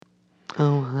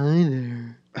Oh, hi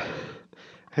there.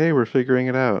 Hey, we're figuring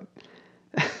it out.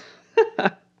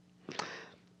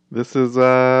 This is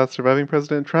Surviving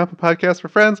President Trump, a podcast for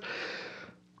friends.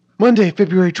 Monday,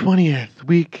 February 20th,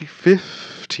 week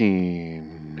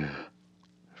 15.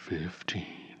 15.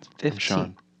 I'm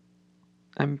Sean.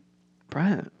 I'm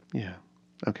Brent. Yeah.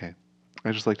 Okay.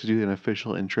 I just like to do an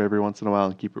official intro every once in a while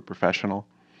and keep it professional.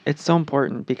 It's so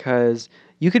important because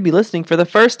you could be listening for the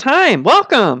first time.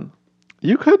 Welcome.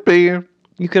 You could be.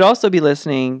 You could also be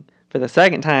listening for the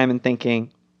second time and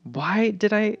thinking, why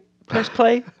did I press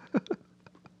play?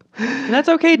 And that's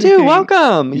okay too.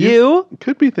 Welcome. You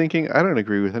could be thinking, I don't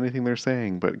agree with anything they're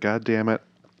saying, but god damn it,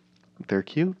 they're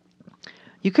cute.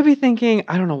 You could be thinking,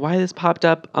 I don't know why this popped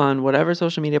up on whatever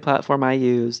social media platform I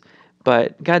use,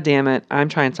 but god damn it, I'm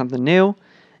trying something new,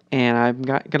 and I'm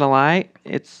not gonna lie,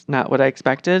 it's not what I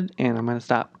expected, and I'm gonna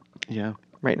stop. Yeah.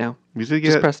 Right now. We did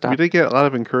get a lot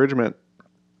of encouragement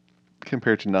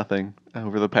compared to nothing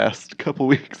over the past couple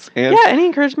weeks. And yeah, any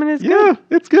encouragement is good. Yeah,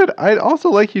 it's good. I'd also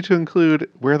like you to include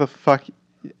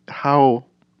how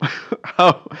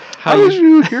did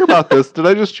you hear about this? Did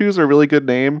I just choose a really good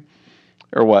name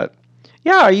or what?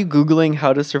 Yeah, are you Googling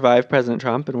how to survive President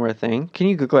Trump and we're a thing? Can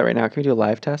you Google it right now? Can we do a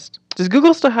live test? Does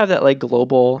Google still have that like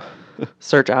global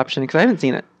search option? Because I haven't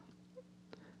seen it.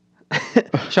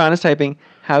 Sean is typing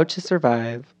how to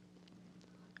survive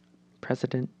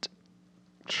President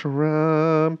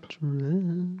Trump.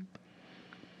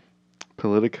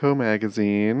 Politico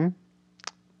magazine.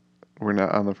 We're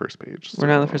not on the first page. We're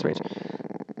not on the first page.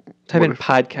 Type in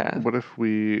podcast. What if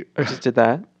we... Or just did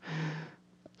that?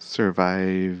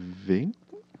 Surviving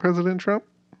President Trump?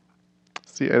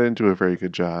 See, I didn't do a very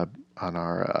good job on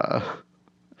our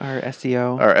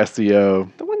SEO. Our SEO.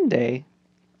 The one day.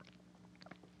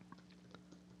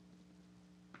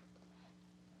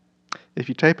 If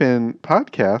you type in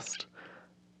podcast...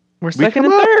 We're second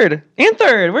and third. And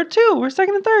third. We're two. We're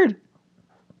second and third.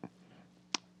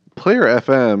 Player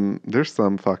FM, there's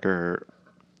some fucker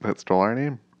that stole our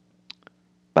name.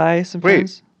 By some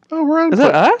friends. Oh, we're on. Is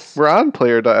that us? We're on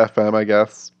Player.fm, I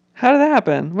guess. How did that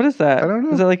happen? What is that? I don't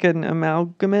know. Is that like an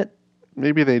amalgamate?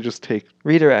 Maybe they just take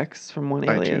redirects from one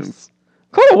iTunes. Alias.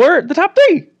 Cool. We're the top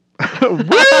 3.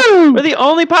 Woo! We're the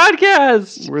only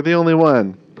podcast. We're the only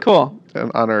one. Cool.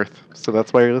 On Earth. So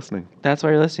that's why you're listening. That's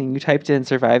why you're listening. You typed in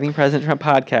Surviving President Trump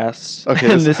podcast.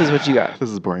 Okay. And this is what you got. This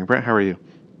is boring. Brent, how are you?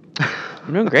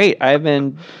 I'm doing great. I've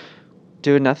been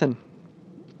doing nothing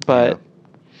but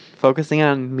focusing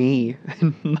on me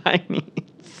and my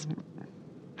needs.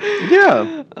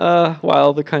 Yeah.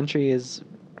 While the country is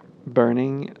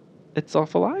burning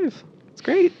itself alive. It's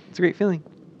great. It's a great feeling.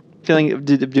 Feeling of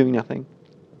doing nothing.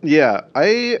 Yeah.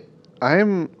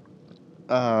 I'm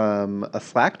a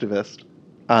Slacktivist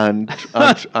on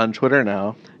Twitter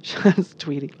now. Just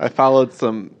tweeting. I followed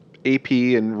some AP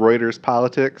and Reuters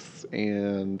politics,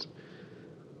 and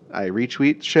I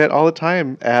retweet shit all the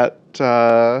time at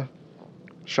Sean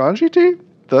GT?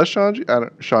 The Sean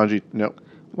GT? Sean GT. No.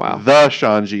 Wow. The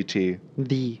Sean GT.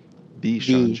 The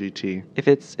Sean GT. If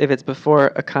it's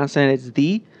before a consonant, it's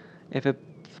the. If it's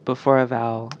before a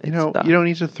vowel, it's the. You don't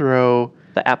need to throw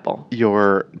the apple.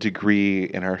 Your degree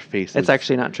in our faces. It's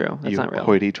actually not true. That's not real.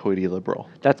 Hoity-toity liberal.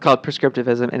 That's called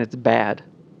prescriptivism, and it's bad.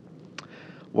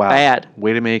 Wow. Bad.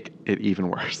 Way to make it even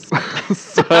worse.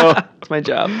 So it's my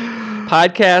job.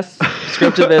 Podcasts,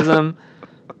 prescriptivism,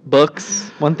 books,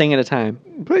 one thing at a time.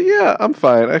 But yeah, I'm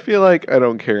fine. I feel like I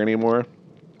don't care anymore.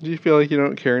 Do you feel like you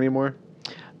don't care anymore?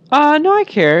 No, I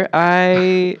care.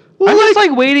 I'm just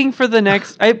like waiting for the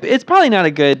next. It's probably not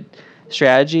a good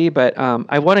strategy, but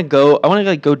I want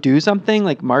to go do something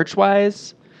like March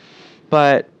wise,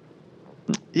 but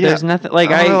there's nothing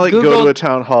like I want to go to a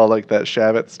town hall like that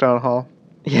Shavitz town hall.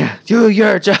 Yeah, do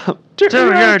your job. Do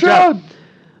your job.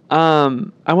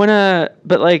 I want to,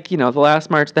 but like the last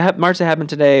March, the March that happened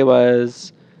today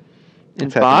was in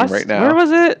Boston right now. Where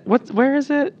was it? Where is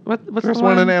it? What's There's the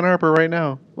one in Ann Arbor right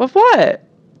now. With what?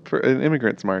 For an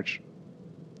immigrants march.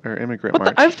 Or immigrant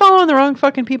march. I'm following the wrong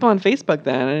fucking people on Facebook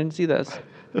then. I didn't see this.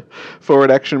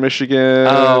 Forward Action Michigan.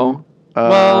 Oh.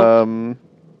 Well,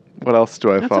 what else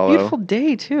do I follow? It's a beautiful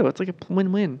day too. It's like a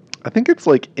win-win. I think it's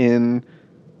like in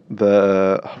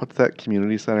what's that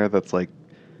community center that's like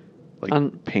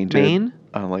on painted Maine?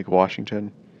 On like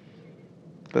Washington.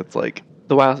 That's like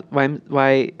the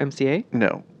YMCA?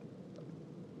 No.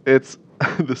 It's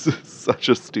this is such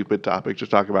a stupid topic to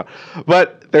talk about.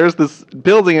 But there's this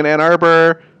building in Ann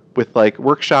Arbor with like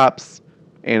workshops,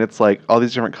 and it's like all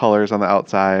these different colors on the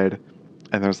outside,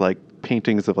 and there's like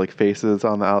paintings of like faces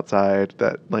on the outside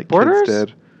that like Borders? kids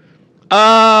did.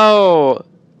 Oh,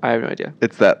 I have no idea.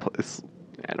 It's that place.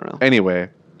 I don't know. Anyway,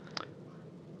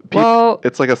 Well,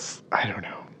 it's like I don't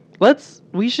know.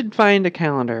 we should find a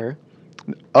calendar.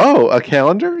 Oh, a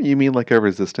calendar? You mean like a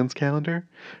resistance calendar?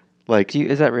 Like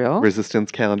Is that real?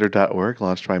 resistancecalendar.org,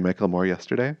 launched by Michael Moore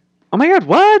yesterday. Oh my God!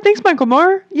 What? Thanks, Michael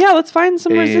Moore. Yeah, let's find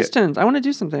some A resistance. I want to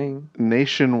do something.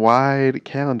 nationwide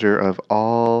calendar of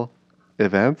all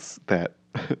events that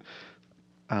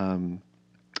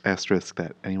asterisk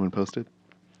that anyone posted.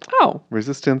 Oh,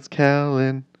 Resistance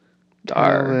calendar.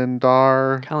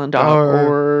 Calendar.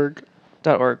 Org.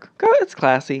 .org. Go. It's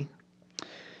classy.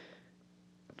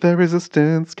 The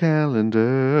resistance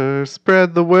calendar.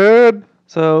 Spread the word.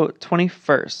 So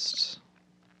 21st.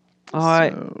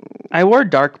 Oh, I wore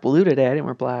dark blue today. I didn't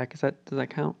wear black. Does that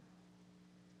count?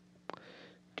 You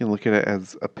can look at it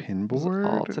as a pin This is board.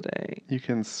 all today. You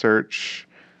can search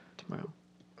Tomorrow.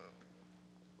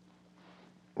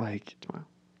 like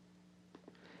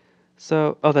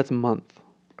So, that's a month.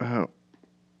 oh,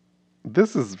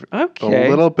 this is Okay. a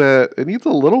little bit. It needs a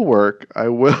little work. I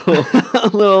will. A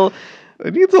little.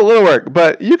 It needs a little work,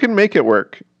 but you can make it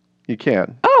work. You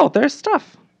can. Oh, there's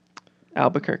stuff.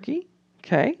 Albuquerque.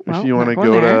 Okay. If you want to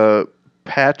go to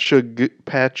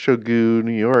Patchogue,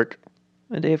 New York.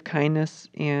 A Day of Kindness,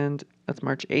 and that's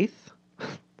March 8th.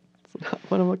 That's not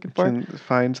what I'm looking You for. can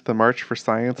find the March for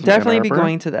Science. in Definitely Ann be Arbor.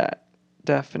 going to that.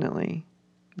 Definitely.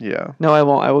 Yeah. No, I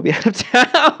won't. I will be out of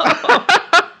town.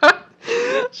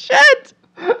 Shit!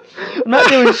 I'm not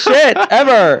doing shit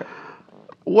ever.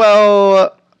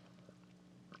 Well,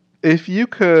 if you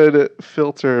could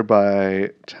filter by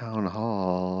town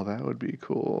hall, that would be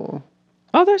cool.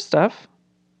 Oh, there's stuff.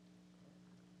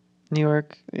 New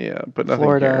York, Yeah, but nothing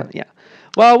Florida. here. Yeah.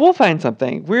 Well, we'll find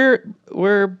something. I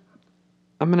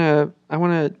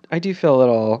do feel a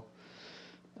little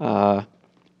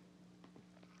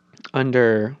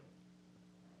under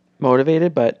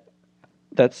motivated, but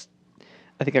that's,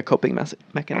 I think, a coping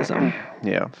mechanism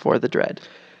Yeah. for the dread.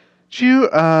 Did you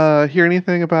hear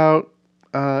anything about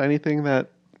anything that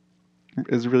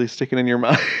is really sticking in your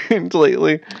mind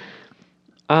lately?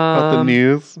 About the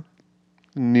news?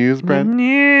 News, Brent?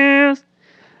 News.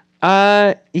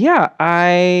 Yeah,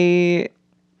 I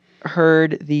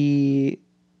heard the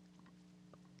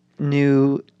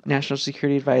new National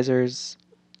Security Advisor's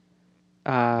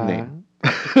Name.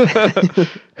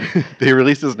 They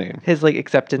released his name. his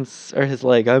acceptance, or his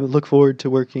I look forward to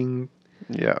working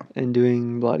Yeah. and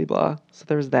doing blah de blah. So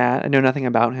there was that. I know nothing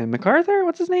about him. MacArthur,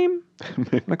 what's his name?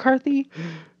 McCarthy?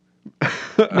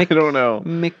 I don't know.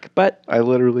 McButt. I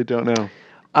literally don't know.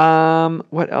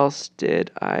 What else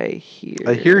did I hear?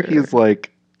 I hear he's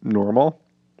normal,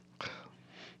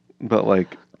 but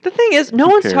The thing is, no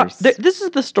Who one's cares? talking. This is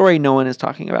the story no one is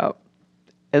talking about,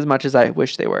 as much as I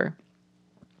wish they were.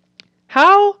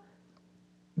 How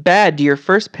bad do your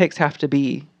first picks have to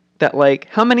be that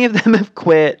how many of them have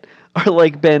quit or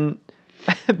been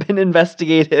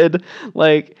investigated?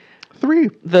 3.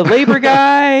 The labor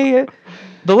guy,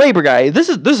 This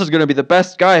is going to be the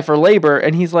best guy for labor,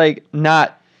 and he's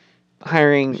not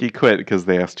hiring. He quit because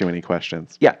they asked too many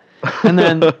questions. Yeah. And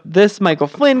then this Michael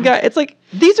Flynn guy, it's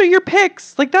these are your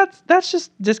picks. That's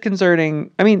just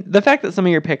disconcerting. I mean, the fact that some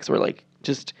of your picks were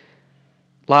just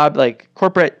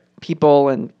corporate people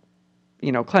and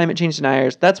climate change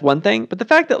deniers, that's one thing. But the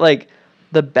fact that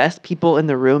the best people in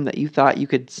the room that you thought you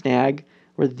could snag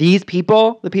were these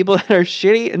people, the people that are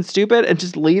shitty and stupid and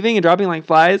just leaving and dropping like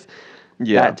flies,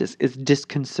 Yeah. that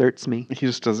disconcerts me. He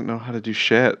just doesn't know how to do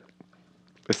shit.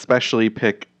 Especially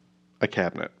pick a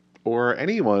cabinet or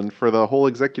anyone for the whole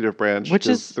executive branch. Which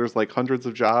 'cause is- there's hundreds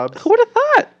of jobs Who would have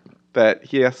thought? that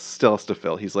he still has to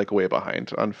fill. He's way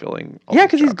behind on filling. All Yeah, these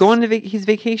because he's jobs. going to he's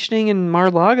vacationing in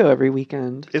Mar-a-Lago every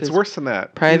weekend. It's His- worse than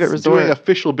that. private He's resort. doing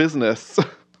official business,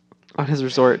 on his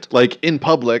resort. in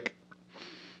public.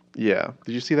 Yeah.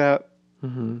 Did you see that?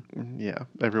 Hmm. Yeah.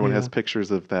 Everyone Yeah. has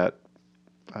pictures of that.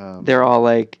 They're all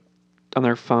on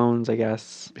their phones, I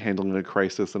guess. Handling a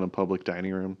crisis in a public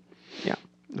dining room. Yeah.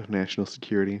 Of national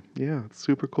security. Yeah, it's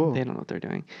super cool. They don't know what they're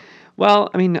doing. Well,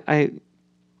 I mean,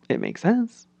 it makes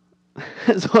sense.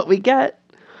 It's what we get.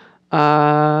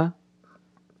 So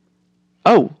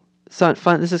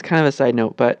fun. This is kind of a side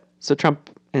note, but so Trump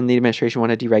and the administration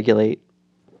want to deregulate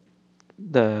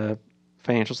the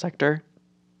financial sector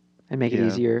and make it Yeah.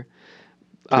 Because easier.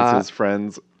 his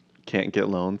friends can't get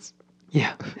loans.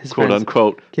 Yeah, his Quote friends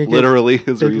unquote. can't get Literally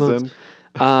his big reason.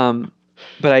 loans.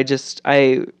 But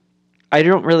I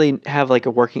don't really have a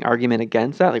working argument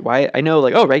against that. Why? I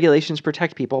know regulations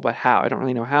protect people, but how? I don't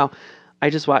really know how. I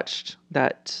just watched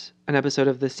an episode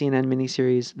of the CNN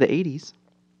miniseries, The 80s.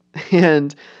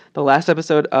 And the last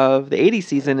episode of the 80s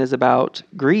season is about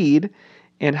greed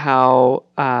and how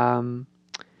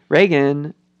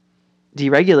Reagan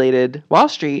deregulated Wall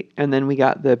Street, and then we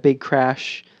got the big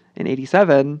crash in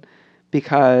 '87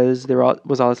 because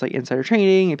was all this like insider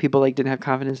trading, and people like didn't have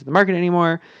confidence in the market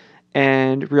anymore,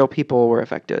 and real people were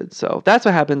affected. So that's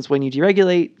what happens when you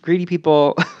deregulate. Greedy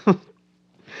people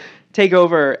take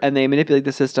over, and they manipulate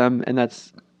the system, and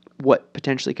that's what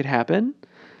potentially could happen.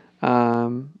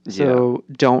 So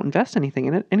don't invest anything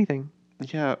in it. Anything.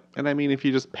 Yeah, and I mean, if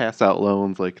you just pass out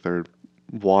loans like they're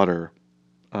water,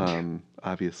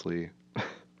 obviously,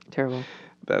 Terrible.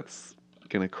 that's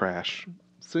gonna crash.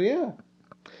 So yeah,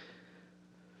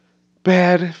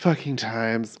 bad fucking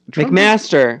times.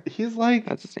 McMaster. He's like,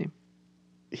 That's his name.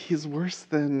 he's worse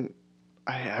than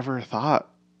I ever thought.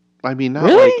 I mean, not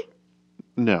Really? like,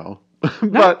 no,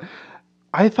 but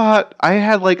I thought I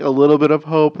had like a little bit of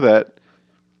hope that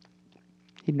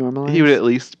He'd normalize. he would at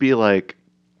least be like,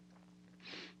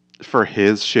 for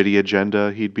his shitty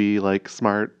agenda, he'd be like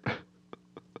smart.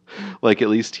 Like at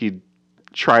least he'd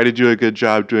try to do a good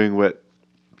job doing what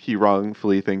he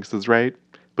wrongfully thinks is right.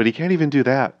 But he can't even do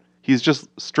that. He's just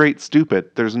straight stupid.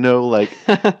 There's no like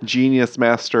genius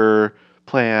master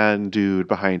plan dude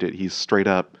behind it. He's straight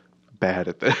up bad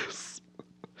at this.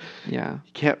 Yeah.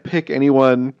 He can't pick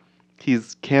anyone.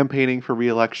 He's campaigning for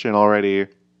re-election already.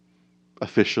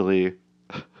 Officially.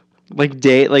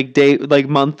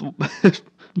 Month.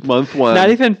 Month one. Not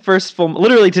even first full.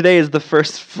 Literally today is the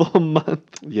first full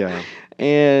month. Yeah.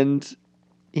 And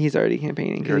he's already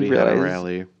campaigning because he Already had a realizes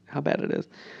rally. how bad it is.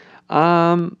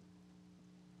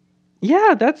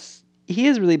 Yeah, he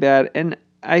is really bad, and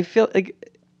I feel like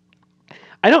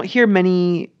I don't hear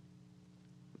many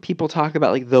people talk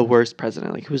about like the worst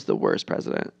president. Like who's the worst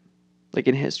president, like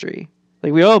in history?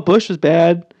 Like Bush was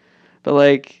bad, but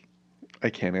like I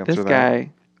can't answer this that.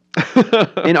 guy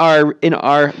in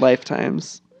our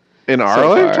lifetimes. In our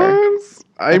so far. lifetimes?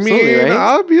 I Absolutely, mean, right?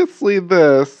 obviously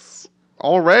this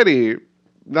already.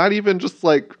 Not even just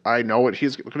like I know what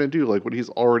he's going to do, like what he's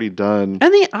already done.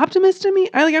 And the optimist in me,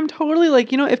 I'm totally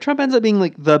like, if Trump ends up being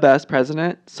like the best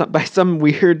president by some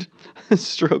weird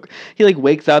stroke, he like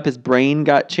wakes up, his brain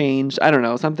got changed. I don't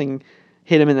know, something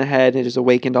hit him in the head and it just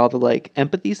awakened all the like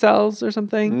empathy cells or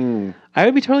something. I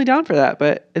would be totally down for that,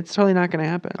 but it's totally not going to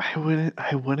happen. I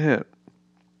wouldn't.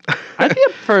 I'd be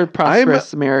up for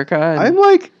prosperous America. I'm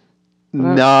like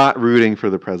not rooting for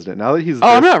the president now that he's.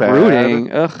 I'm not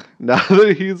rooting. Ugh. Now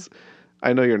that he's,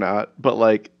 I know you're not, but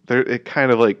like it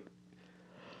kind of like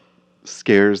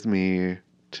scares me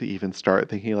to even start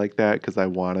thinking like that because I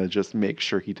want to just make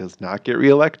sure he does not get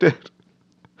reelected.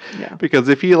 Yeah. Because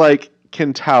if he like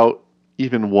can tout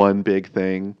even one big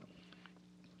thing,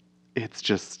 it's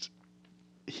just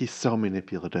he's so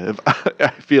manipulative.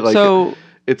 I feel like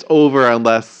it's over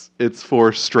unless it's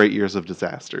 4 straight years of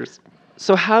disasters.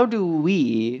 So how do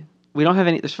we don't have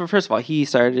any, first of all, he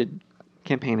started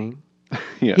campaigning.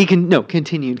 Yeah.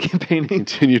 Continued campaigning.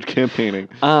 Continued campaigning.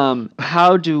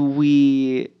 How do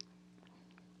we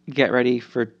get ready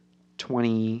for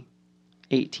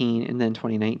 2018 and then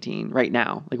 2019 right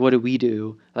now? Like, what do we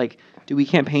do? Like, do we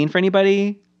campaign for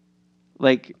anybody?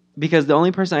 Like, because the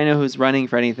only person I know who's running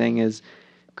for anything is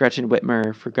Gretchen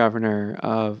Whitmer for governor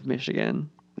of Michigan.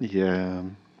 Yeah.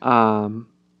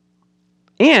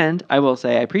 And I will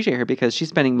say I appreciate her because she's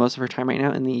spending most of her time right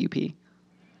now in the UP.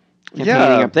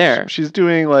 Campaigning up there. She's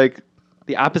doing like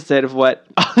the opposite of what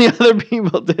all the other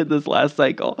people did this last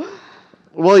cycle.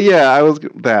 Well, yeah, I was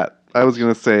going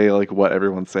to say like what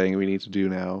everyone's saying we need to do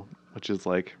now, which is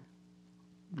like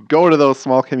go to those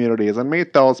small communities and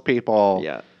meet those people.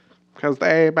 Yeah. Because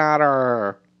they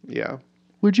matter. Yeah.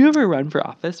 Would you ever run for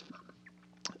office?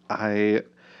 I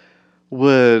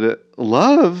would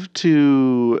love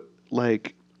to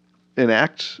like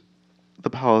enact the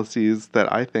policies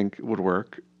that I think would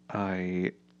work.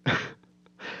 I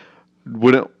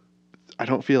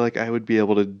don't feel like I would be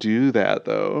able to do that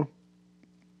though.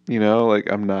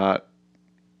 Like I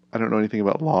don't know anything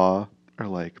about law or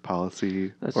like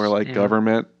policy or like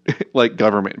government, like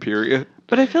government period.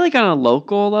 But I feel like on a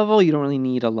local level, you don't really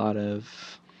need a lot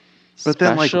of But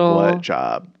then like what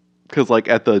job? Because like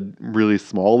at the really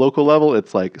small local level,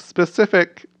 it's like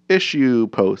specific issue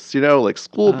posts, like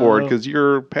school board because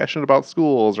you're passionate about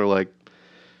schools or like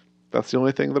that's the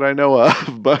only thing that I know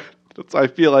of. But I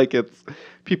feel like it's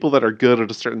people that are good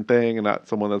at a certain thing and not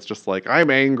someone that's just like, I'm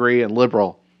angry and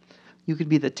liberal. You could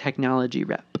be the technology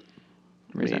rep.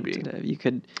 Representative.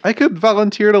 Maybe. I could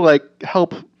volunteer to like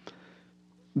help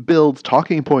build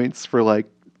talking points for like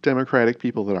Democratic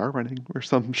people that are running or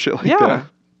some shit like that.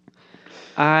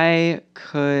 I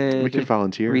could. We could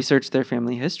volunteer. Research their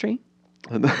family history.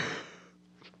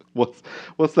 What's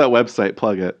that website?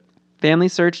 Plug it.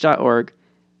 FamilySearch.org.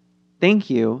 Thank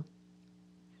you,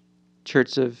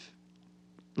 Church of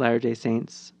Latter-day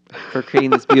Saints for creating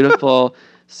this beautiful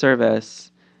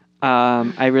service.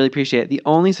 I really appreciate it. The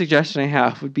only suggestion I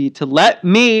have would be to let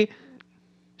me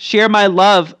share my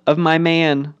love of my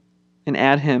man and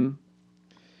add him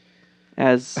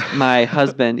as my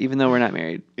husband, even though we're not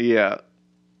married. Yeah.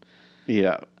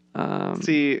 Yeah.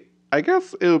 See, I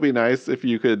guess it would be nice if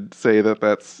you could say that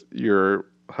that's your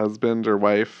husband or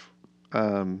wife,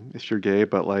 if you're gay,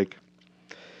 but like,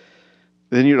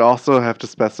 then you'd also have to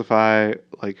specify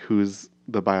like who's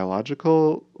the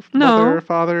biological mother or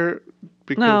father.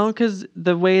 Because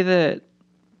the way that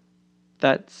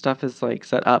stuff is like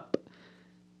set up,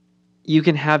 you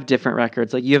can have different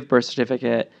records. Like you have birth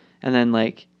certificate, and then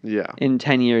like in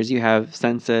 10 years you have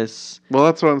census. Well,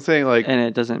 that's what I'm saying. Like, and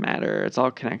it doesn't matter. It's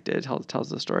all connected. It tells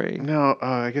the story. No,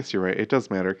 I guess you're right. It does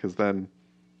matter because then,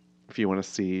 if you want to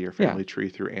see your family tree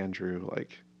through Andrew,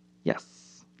 like,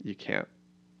 yes, you can't.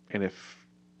 And if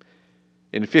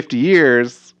in 50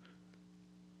 years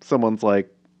someone's like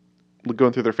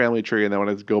going through their family tree and they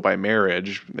want to go by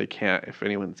marriage, they can't if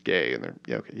anyone's gay and they're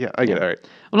I get it. All right.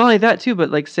 Well, not only that too, but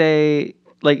like say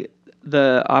like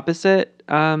the opposite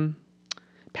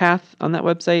path on that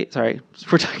website. Sorry,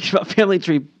 we're talking about family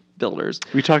tree builders.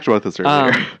 We talked about this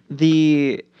earlier.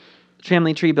 The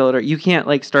family tree builder, you can't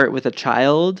like start with a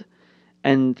child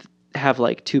and have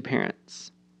like two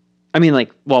parents. I mean,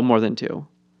 like, well, more than two.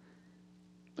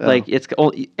 Like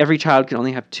every child can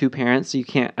only have two parents, so you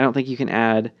can't. I don't think you can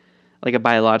add like a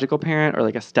biological parent or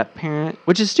like a step parent,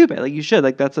 which is stupid. Like you should.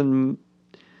 Like that's a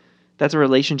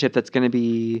relationship that's going to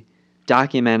be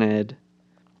documented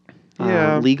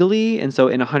legally, and so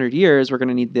in 100 years we're going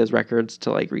to need those records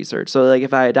to like research. So like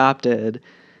if I adopted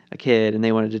a kid and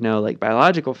they wanted to know like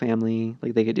biological family,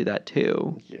 like they could do that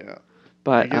too. Yeah.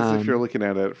 But I guess if you're looking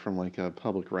at it from like a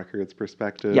public records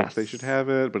perspective, they should have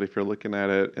it. But if you're looking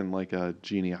at it in like a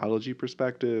genealogy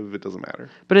perspective, it doesn't matter.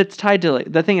 But it's tied to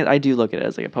like the thing is I do look at it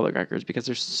as like a public records because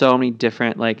there's so many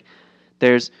different like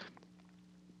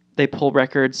they pull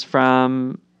records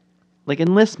from like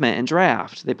enlistment and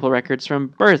draft. They pull records from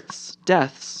births,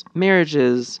 deaths,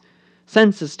 marriages,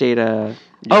 census data.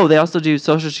 Yeah. Oh, they also do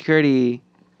Social Security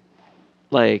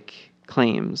like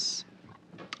claims.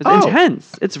 It's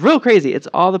intense. It's real crazy. It's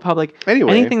all the public.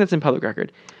 Anyway. Anything that's in public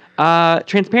record.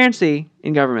 Transparency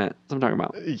in government. That's what I'm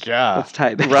talking about. Yeah. Let's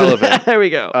type. Relevant. There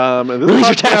we go. Release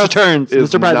your tax returns,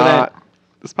 Mr. President.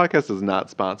 This podcast is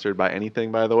not sponsored by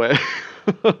anything, by the way.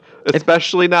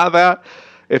 Especially not that.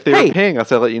 If they were paying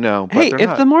us, I'd let you know. But hey,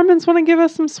 if the Mormons want to give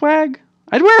us some swag,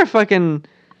 I'd wear a fucking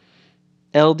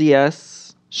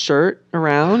LDS shirt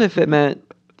around if it meant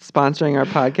sponsoring our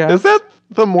podcast. Is that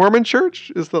the Mormon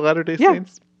Church? Is the Latter-day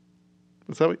Saints?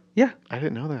 Is that what? Yeah. I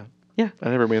didn't know that. Yeah. I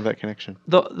never made that connection.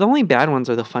 The only bad ones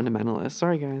are the fundamentalists.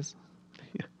 Sorry, guys.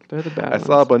 Yeah. They're the bad ones. I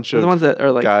saw a bunch of the ones that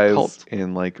are like guys cult.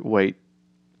 In like white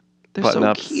They're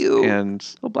button-ups so cute. And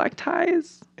little black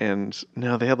ties. And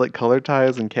no, they had like colored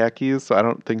ties and khakis, so I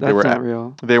don't think That's not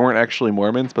real. They weren't actually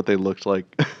Mormons, but they looked like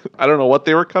I don't know what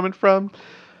they were coming from,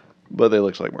 but they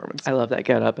looked like Mormons. I love that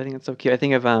get up. I think it's so cute. I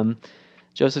think of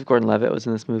Joseph Gordon-Levitt was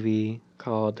in this movie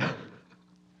called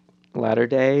Latter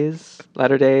Days.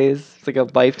 Latter Days. It's like a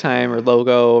Lifetime or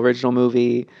Logo original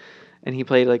movie, and he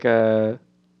played like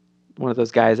one of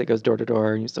those guys that goes door to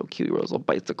door, and he's so cute. He rode his little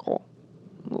bicycle.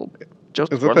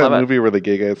 Joseph Is it that movie where the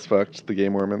gay guys fucked the gay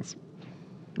Mormons?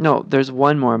 No, there's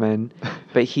one Mormon,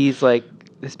 but he's like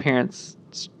his parents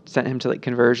sent him to like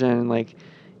conversion, and like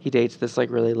he dates this like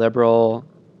really liberal,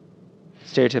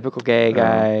 stereotypical gay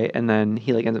guy, and then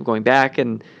he like ends up going back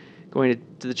and going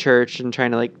to the church and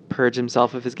trying to like purge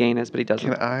himself of his gayness, but he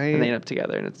doesn't. And they end up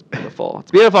together, and it's beautiful.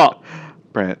 It's beautiful.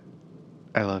 Brent,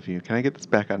 I love you. Can I get this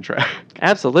back on track?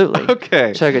 Absolutely.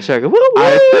 Okay. Chugga. Woo, woo.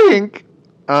 I think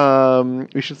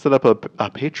we should set up a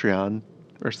Patreon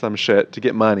or some shit to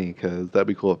get money, because that'd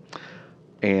be cool.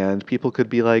 And people could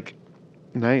be like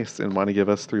nice and want to give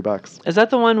us $3. Is that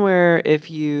the one where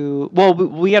if you... Well,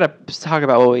 we got to talk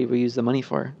about what we use the money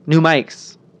for. New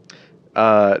mics.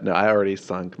 No, I already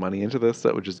sunk money into this, so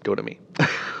it would just go to me.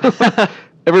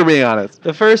 If we're being honest.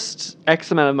 The first X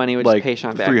amount of money would like just pay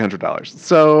Sean back. $300.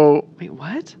 So... Wait,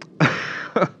 what?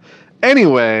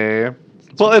 Anyway...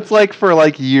 Well, it's like for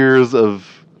like years of...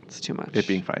 It's too much. It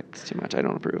being fine. It's too much. I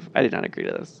don't approve. I did not agree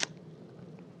to this.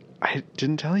 I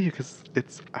didn't tell you because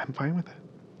I'm fine with it.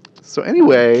 So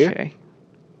anyway... Okay.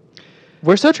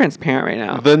 We're so transparent right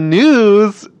now. The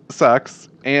news sucks,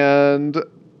 and...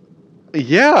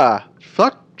 Yeah,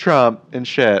 fuck Trump and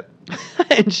shit.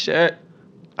 And shit.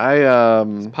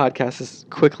 This podcast is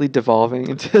quickly devolving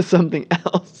into something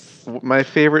else. My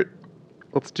favorite...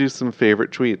 Let's do some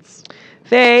favorite tweets.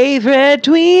 Favorite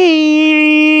tweet.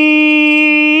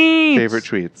 Favorite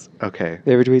tweets. Okay.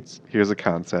 Favorite tweets. Here's a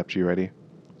concept. You ready?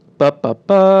 Because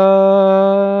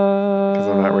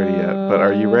I'm not ready yet. But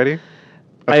are you ready?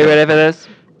 Are you ready for this?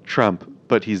 Trump,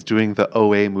 but he's doing the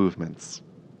OA movements.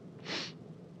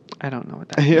 I don't know what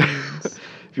that Yeah. means.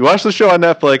 If you watch the show on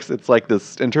Netflix, it's like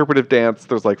this interpretive dance.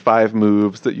 There's like 5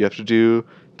 moves that you have to do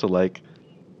to like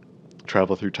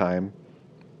travel through time.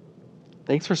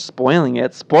 Thanks for spoiling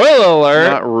it. Spoiler alert.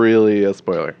 Not really a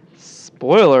spoiler.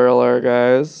 Spoiler alert,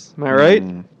 guys. Am I right?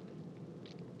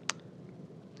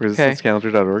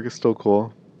 ResistanceCalendar.org is still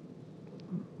cool.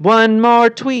 One more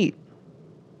tweet.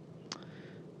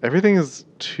 Everything is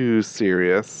too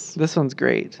serious. This one's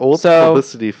great. Old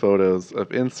publicity photos of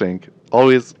NSYNC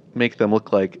always make them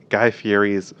look like Guy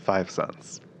Fieri's 5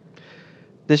 Sons.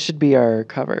 This should be our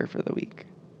cover for the week.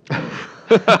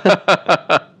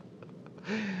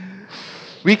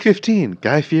 Week 15,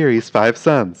 Guy Fieri's 5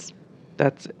 Sons.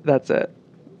 That's it.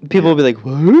 People will be like,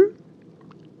 what?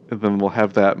 And then we'll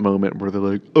have that moment where they're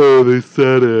like, oh, they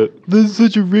said it. This is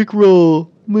such a Rickroll.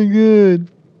 Oh my god.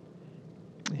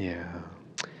 Yeah.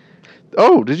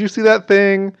 Oh, did you see that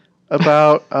thing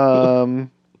about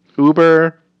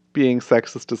Uber being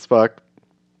sexist as fuck?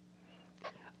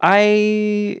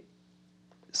 I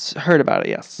heard about it,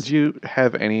 yes. Did you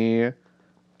have any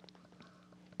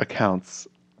accounts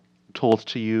told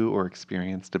to you or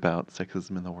experienced about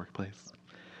sexism in the workplace?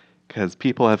 Because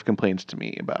people have complained to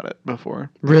me about it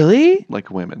before. Really? Like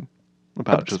women.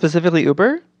 About just... Specifically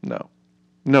Uber? No.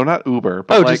 No, not Uber.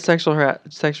 But just sexual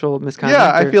misconduct?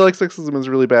 Yeah, I feel like sexism is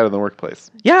really bad in the workplace.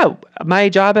 Yeah, my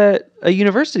job at a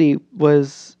university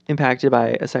was impacted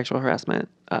by a sexual harassment.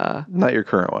 Not your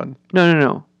current one.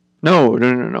 No.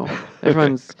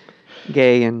 Everyone's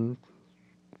gay and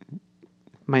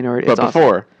minority. But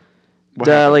before?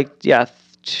 Three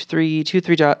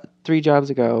jobs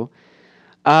ago.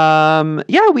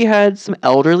 We had some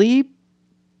elderly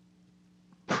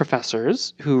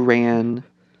professors who ran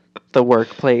the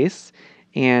workplace,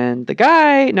 and the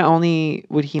guy, not only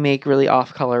would he make really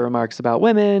off-color remarks about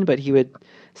women, but he would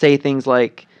say things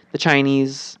like the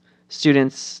Chinese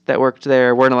students that worked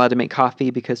there weren't allowed to make coffee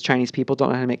because Chinese people don't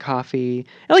know how to make coffee,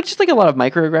 and just a lot of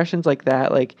microaggressions like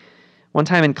that. Like one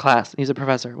time in class, he's a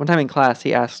professor. One time in class,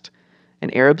 he asked an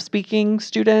Arab-speaking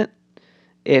student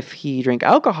if he drank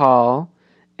alcohol,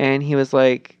 and he was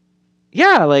like,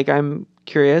 "Yeah, I'm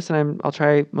curious, and I'll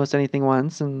try most anything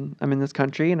once, and I'm in this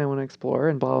country, and I want to explore,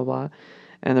 and blah blah blah."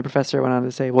 And the professor went on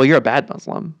to say, "Well, you're a bad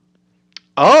Muslim."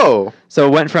 Oh, so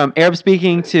it went from Arab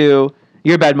speaking to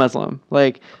you're a bad Muslim.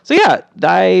 I've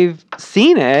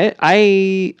seen it.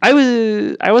 I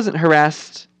wasn't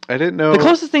harassed. I didn't know. The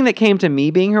closest thing that came to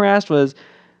me being harassed was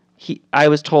I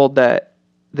was told that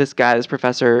this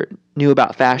professor knew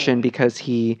about fashion because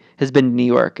he has been to New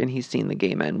York and he's seen the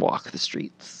gay men walk the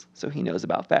streets, so he knows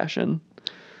about fashion.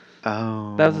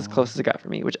 Oh. That was as close as it got for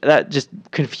me, which that just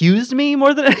confused me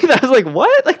more than anything. I was like,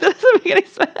 what? That doesn't make any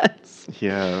sense.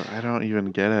 Yeah, I don't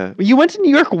even get it. You went to New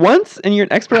York once and you're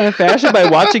an expert on fashion by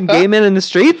watching gay men in the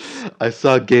streets? I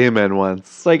saw gay men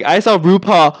once. I saw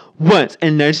RuPaul once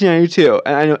in 1992,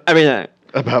 and I know everything.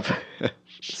 About fashion.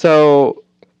 So,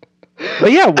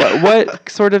 but yeah, what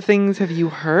sort of things have you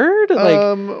heard?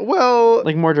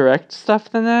 More direct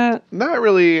stuff than that? Not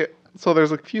really. So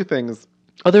there's a few things.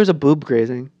 Oh, there's a boob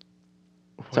grazing.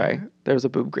 What? Sorry, there was a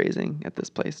boob grazing at this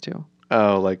place too.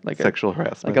 Oh, like sexual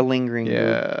harassment, like a lingering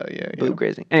boob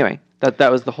grazing. Anyway,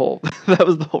 that was the whole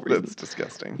reason. That's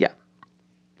disgusting. Yeah.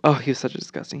 Oh, he was such a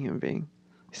disgusting human being.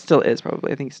 He still is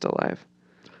probably. I think he's still alive.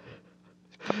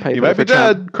 He might be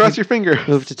dead. Cross your fingers.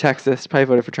 Moved to Texas. Probably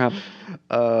voted for Trump.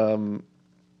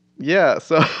 Yeah.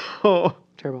 So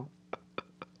terrible.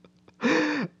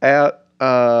 At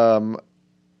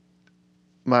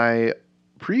my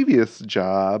previous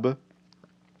job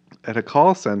at a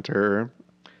call center,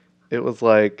 it was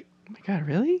like, oh my God,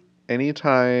 really?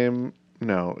 Anytime,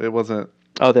 no, it wasn't.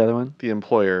 Oh, the other one? The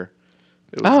employer.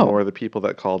 It was more the people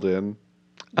that called in.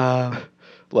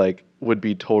 Would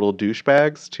be total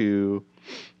douchebags to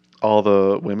all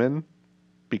the women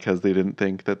because they didn't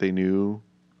think that they knew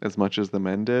as much as the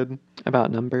men did. About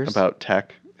numbers? About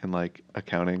tech and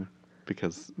accounting.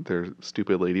 Because their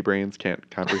stupid lady brains can't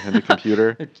comprehend a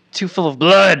computer. They're too full of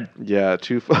blood. Yeah,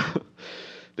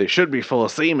 they should be full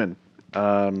of semen.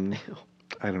 I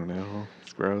don't know.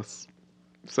 It's gross.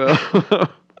 So,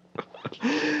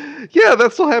 yeah,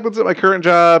 that still happens at my current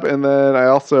job. And then I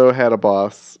also had a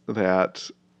boss that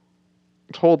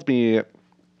told me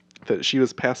that she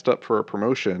was passed up for a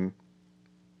promotion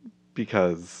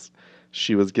because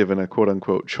she was given a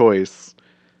quote-unquote choice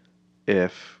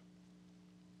if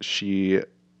she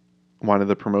wanted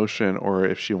the promotion or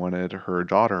if she wanted her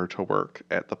daughter to work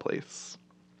at the place.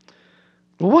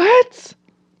 What?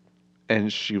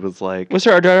 And she was like, Was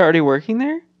her daughter already working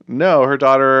there? no, her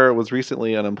daughter was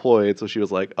recently unemployed. So she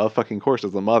was like, of fucking course,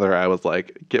 as a mother, I was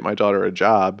like, get my daughter a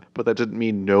job. But that didn't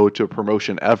mean no to a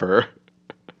promotion ever.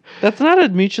 That's not a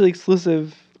mutually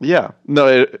exclusive. Yeah.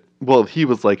 No, well, he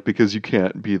was like, because you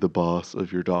can't be the boss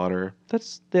of your daughter.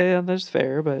 That's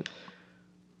fair, but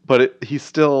He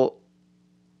still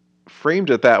framed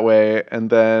it that way. And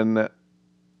then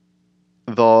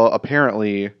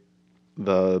apparently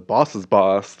the boss's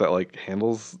boss that like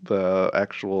handles the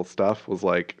actual stuff was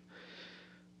like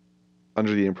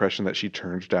under the impression that she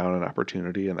turned down an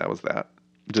opportunity, and that was that.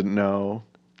 Didn't know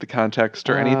the context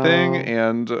or anything,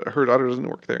 and her daughter doesn't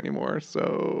work there anymore,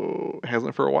 so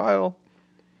hasn't for a while.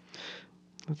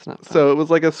 that's not fun. So it was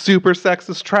like a super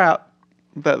sexist trap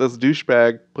that this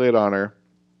douchebag played on her.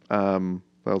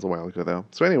 That was a while ago, though.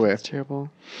 So anyway, That's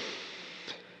terrible.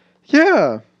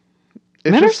 yeah,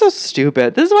 Men are so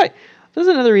stupid. This is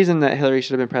another reason that Hillary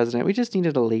should have been president. We just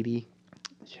needed a lady.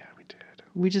 Yeah,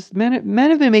 we did.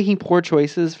 Men have been making poor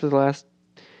choices for the last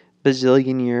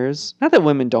bazillion years. Not that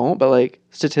women don't, but like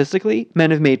statistically,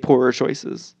 men have made poorer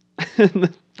choices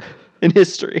in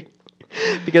history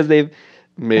because they've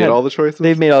made all the choices.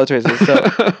 They've made all the choices.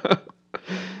 So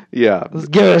yeah, let's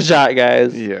give it a shot,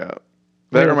 guys. Yeah,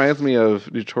 that reminds me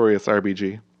of Notorious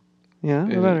RBG. Yeah,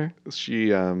 what about her? She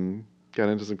got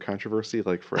into some controversy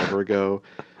like forever ago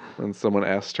when someone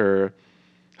asked her,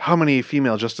 how many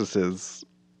female justices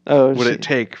would it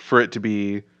take for it to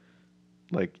be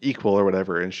like equal or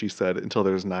whatever? And she said, until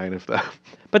there's 9 of them.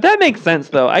 But that makes sense,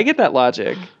 though. I get that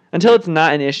logic. Until it's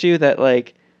not an issue that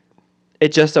like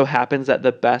it just so happens that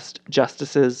the best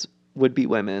justices would be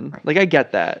women. Like, I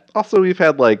get that. Also, we've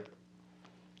had like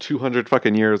 200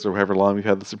 fucking years or however long we've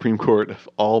had the Supreme Court of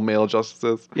all male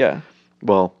justices. Yeah.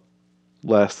 Well,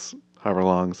 less, however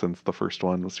long since the first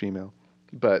one was female.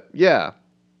 But yeah,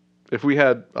 if we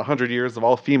had 100 years of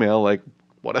all female, like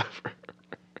whatever.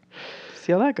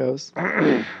 See how that goes.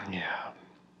 Yeah.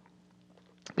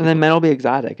 And then men will be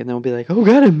exotic, and then we'll be like, oh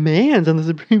god, a man's on the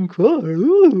Supreme Court.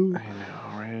 Ooh. I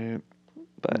know, right?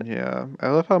 But yeah, I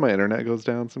love how my internet goes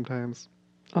down sometimes.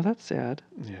 oh, that's sad.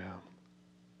 Yeah.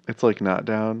 It's like not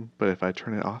down, but if I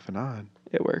turn it off and on,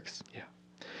 It works. Yeah.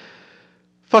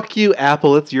 Fuck you,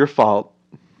 Apple. It's your fault.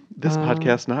 This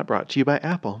podcast not brought to you by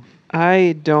Apple.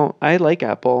 I like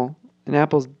Apple, and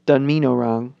Apple's done me no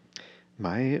wrong.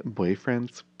 My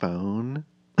boyfriend's phone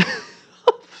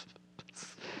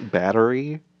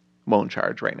battery won't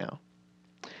charge right now.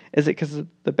 Is it because of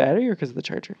the battery or because of the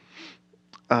charger?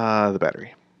 The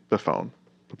battery. The phone.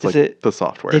 It's Is like it the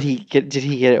software. Did he get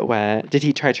it wet? Did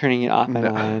he try turning it off and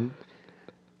on?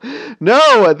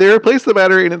 No, they replaced the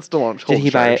battery and it still won't hold Did he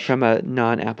charge. buy it from a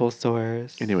non-Apple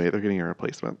source? Anyway, they're getting a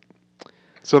replacement.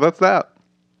 So that's that.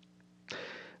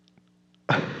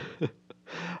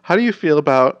 How do you feel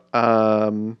about,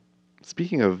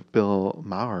 speaking of Bill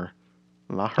Maher?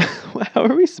 How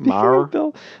are we speaking Maher? of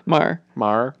Bill? Maher.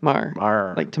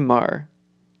 Maher. Like to mar.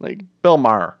 Like, Bill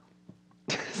Maher.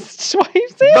 why are you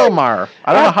saying Bill Maher.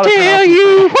 I don't know how to tell pronounce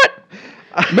you what?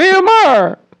 Bill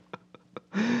Maher.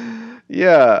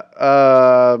 Yeah.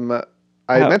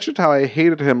 I mentioned how I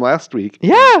hated him last week.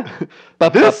 Yeah.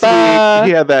 This week,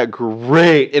 he had that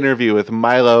great interview with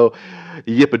Milo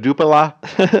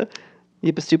Yipadoopala.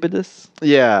 Yipastupidus.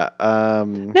 Yeah.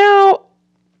 Now,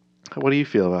 what do you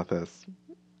feel about this?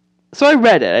 so I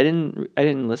read it. I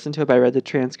didn't listen to it, but I read the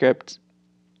transcript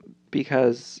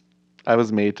because I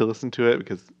was made to listen to it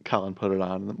because Colin put it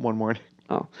on one morning.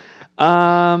 Oh.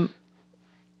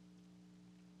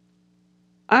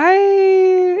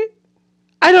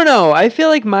 I don't know. I feel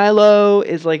like Milo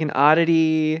is like an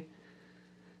oddity.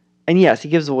 And yes, he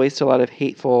gives voice to a lot of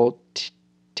hateful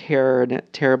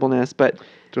terribleness, but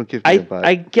Don't give me a butt.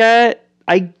 I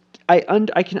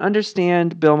can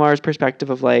understand Bill Maher's perspective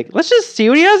of like, let's just see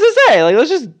what he has to say. Like, let's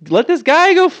just let this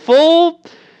guy go full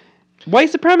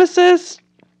white supremacist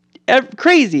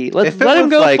crazy. Let's let him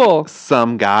go like full.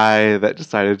 Some guy that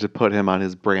decided to put him on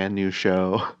his brand new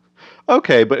show.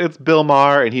 Okay, but it's Bill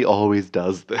Maher and he always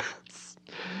does this.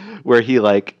 Where he's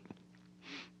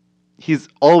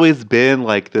always been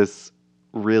like this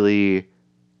really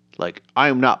like,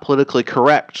 I'm not politically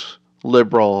correct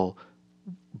liberal,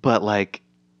 but like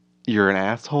you're an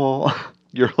asshole.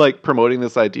 You're like promoting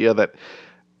this idea that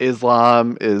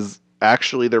Islam is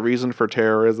actually the reason for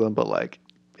terrorism, but like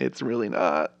it's really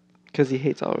not. Because he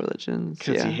hates all religions.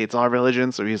 Because he hates all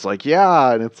religions, so he's like,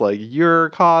 yeah, and it's like, you're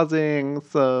causing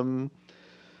some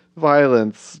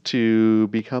violence to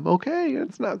become okay, and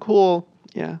it's not cool.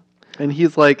 Yeah. And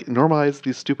he's like normalized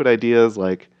these stupid ideas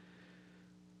like,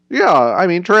 yeah, I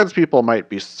mean, trans people might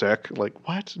be sick. Like,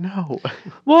 what? No.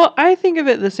 Well, I think of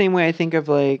it the same way I think of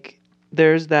like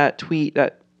there's that tweet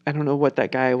that I don't know what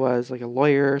that guy was, like a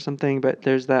lawyer or something, but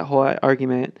there's that whole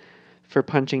argument for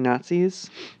punching Nazis.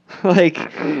 Like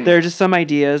there are just some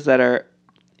ideas that are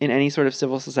in any sort of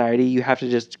civil society, you have to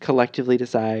just collectively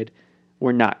decide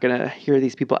we're not going to hear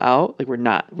these people out. Like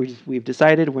we've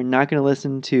decided we're not going to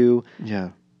listen to Yeah.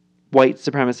 white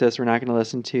supremacists. We're not going to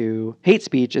listen to hate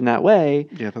speech in that way.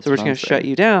 Yeah, that's so we're what just I'm going to shut saying.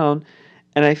 you down.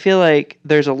 And I feel like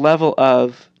there's a level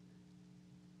of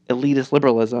elitist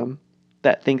liberalism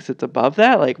that thinks it's above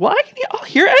that. Like, well, I'll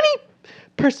hear any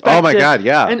perspective. Oh my God,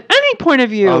 yeah. And any point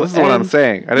of view. Oh, this is what I'm And-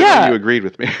 saying. I didn't know you agreed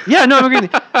with me. Yeah, no, I'm agreeing.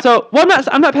 So, well,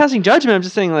 I'm not passing judgment. I'm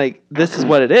just saying, like, this is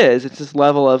what it is. It's this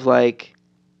level of, like,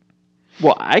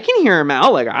 well, I can hear him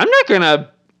out. Like, I'm not going to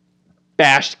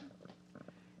bash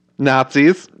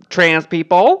Nazis. trans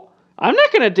people. I'm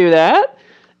not going to do that.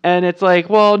 And it's like,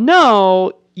 well,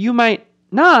 no, you might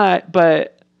not,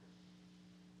 but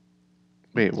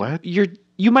Wait, what? you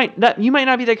might not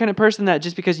be that kind of person that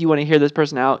just because you want to hear this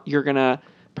person out, you're going to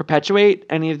perpetuate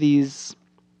any of these.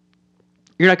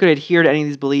 You're not going to adhere to any of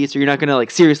these beliefs, or you're not going to like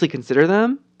seriously consider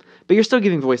them, but you're still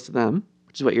giving voice to them,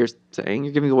 which is what you're saying.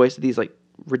 You're giving voice to these like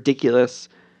ridiculous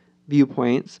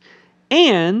viewpoints,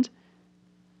 and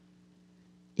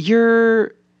I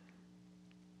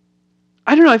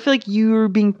don't know. I feel like you're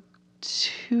being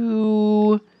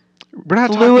too We're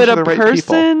not fluid talking a to the right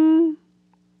people. person.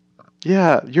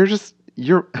 Yeah,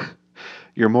 your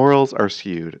morals are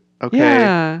skewed. Okay.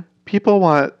 Yeah. People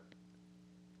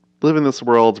live in this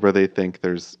world where they think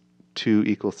there's two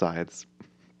equal sides.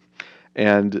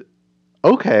 And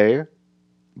okay,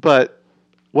 but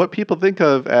what people think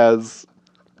of as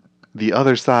the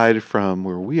other side from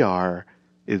where we are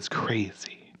is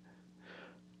crazy.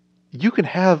 You can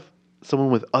have someone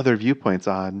with other viewpoints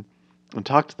on and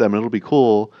talk to them and it'll be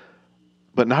cool,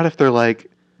 but not if they're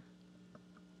like,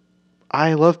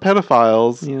 I love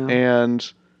pedophiles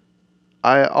and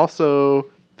I also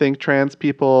think trans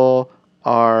people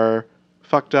are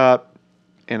fucked up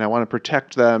and I want to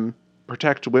protect them,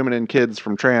 protect women and kids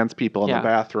from trans people in the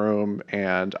bathroom,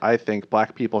 and I think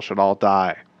black people should all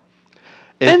die.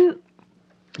 And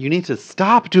you need to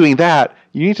stop doing that.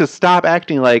 You need to stop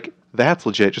acting like that's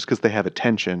legit just because they have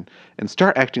attention and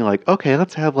start acting like, okay,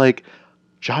 let's have like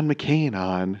John McCain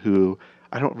on, who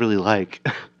I don't really like,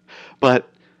 but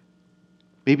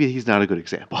maybe he's not a good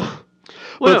example.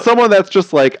 Well, but someone that's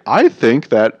just like, I think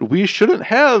that we shouldn't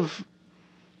have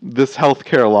this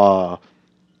healthcare law.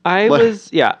 I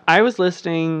was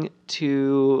listening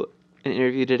to an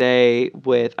interview today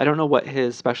with, I don't know what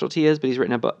his specialty is, but he's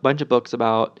written a bunch of books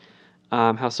about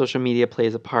how social media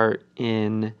plays a part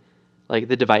in like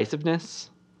the divisiveness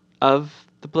of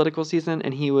the political season.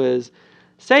 And he was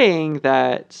saying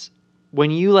that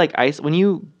when you when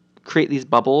you create these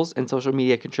bubbles, and social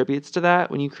media contributes to that,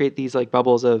 when you create these like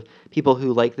bubbles of people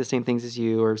who like the same things as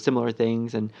you or similar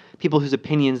things, and people whose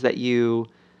opinions that you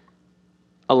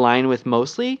align with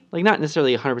mostly, like not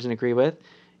necessarily 100% agree with,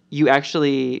 you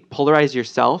actually polarize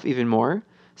yourself even more.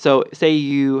 So say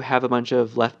you have a bunch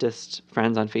of leftist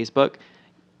friends on Facebook.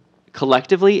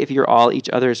 Collectively, if you're all each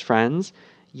other's friends,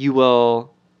 you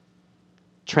will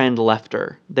trend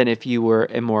lefter than if you were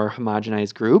a more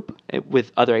homogenized group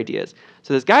with other ideas.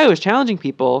 So this guy was challenging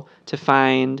people to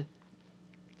find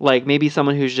like maybe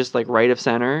someone who's just like right of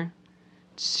center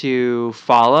to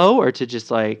follow or to just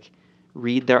like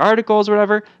read their articles or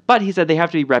whatever. But he said they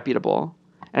have to be reputable.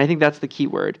 And I think that's the key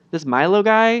word. This Milo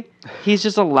guy, he's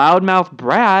just a loudmouth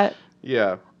brat.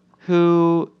 Yeah.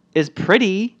 Who is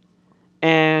pretty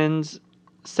and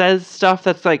says stuff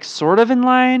that's like sort of in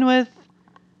line with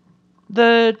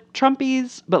the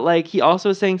Trumpies, but like he also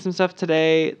was saying some stuff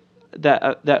today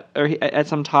at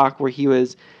some talk where he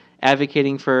was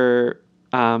advocating for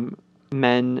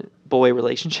men-boy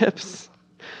relationships.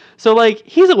 So like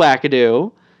he's a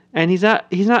wackadoo, and he's not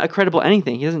a credible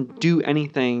anything. He doesn't do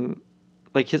anything.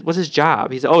 Like what's his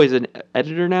job? He's always an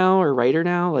editor now or writer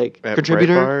now, like at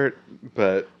contributor. Breitbart,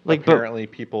 but like, apparently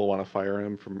people want to fire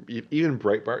him from. Even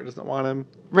Breitbart doesn't want him.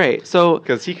 Right. So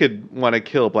because he could want to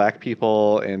kill black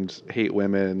people and hate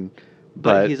women,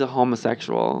 but he's a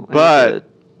homosexual. But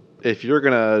if you're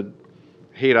gonna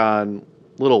hate on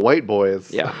little white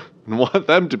boys, and want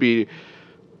them to be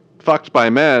fucked by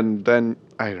men, then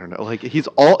I don't know. Like he's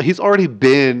already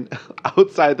been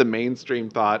outside the mainstream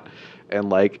thought and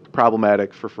like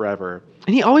problematic for forever.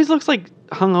 And he always looks like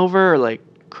hungover or like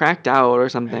cracked out or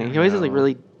something. He always has like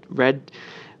really red.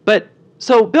 But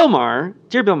so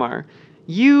dear Bill Maher,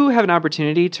 you have an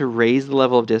opportunity to raise the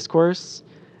level of discourse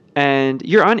and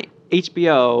you're on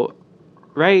HBO,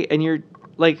 right? And you're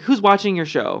like, who's watching your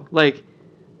show? Like,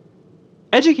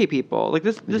 educate people. Like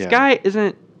this Yeah. guy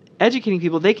isn't educating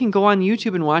people. They can go on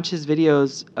YouTube and watch his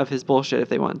videos of his bullshit if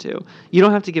they want to. You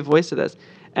don't have to give voice to this.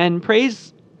 And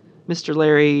praise Mr.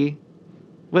 Larry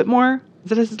Whitmore. Is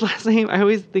that his last name? I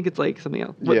always think it's like something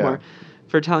else. Whitmore.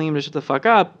 For telling him to shut the fuck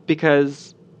up,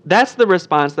 because that's the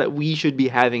response that we should be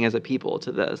having as a people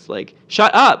to this. Like,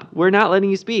 shut up. We're not letting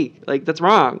you speak. Like, that's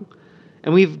wrong.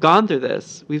 And we've gone through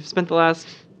this. We've spent the last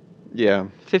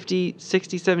 50,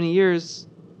 60, 70 years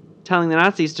telling the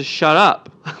Nazis to shut up.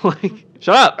 Like,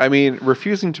 shut up. I mean,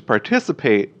 refusing to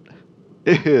participate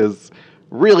is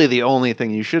really the only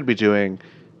thing you should be doing,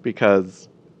 because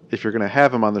if you're going to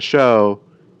have him on the show,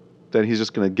 then he's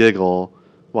just going to giggle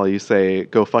while you say,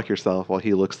 go fuck yourself, while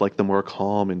he looks like the more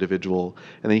calm individual.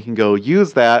 And then you can go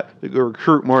use that to go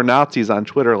recruit more Nazis on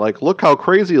Twitter, like, look how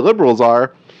crazy liberals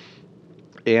are.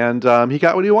 And he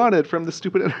got what he wanted from the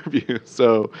stupid interview.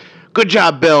 So, good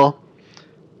job, Bill.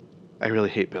 I really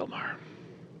hate Bill Maher.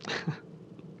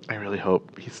 I really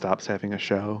hope he stops having a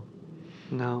show.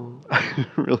 No. I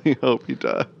really hope he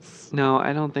does. No,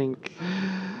 I don't think...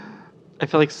 I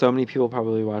feel like so many people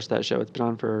probably watch that show. It's been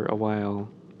on for a while.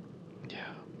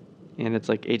 And it's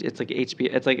like HBO.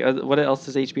 It's like, what else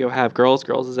does HBO have? Girls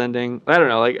is ending. I don't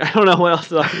know. Like, I don't know what else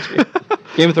is on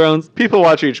HBO. Game of Thrones. People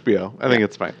watch HBO. I think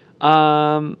it's fine.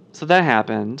 So that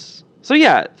happened. So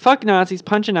yeah, fuck Nazis,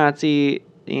 punch a Nazi,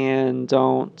 and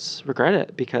don't regret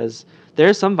it, because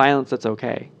there's some violence that's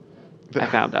okay. I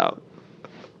found out.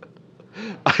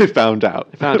 I found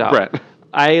out. Brett.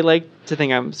 I like to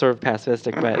think I'm sort of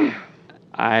pacifistic, but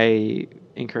I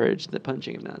encourage the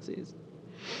punching of Nazis.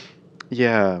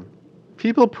 Yeah.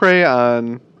 People prey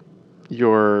on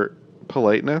your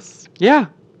politeness. Yeah.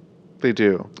 They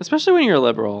do. Especially when you're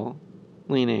liberal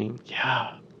leaning.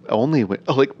 Yeah. Only when,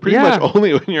 pretty much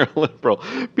only when you're liberal.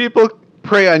 People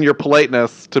prey on your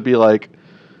politeness to be like,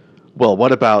 well,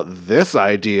 what about this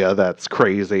idea that's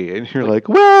crazy? And you're like,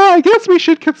 well, I guess we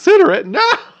should consider it. No!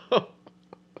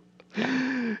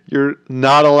 You're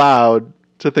not allowed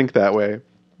to think that way.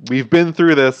 We've been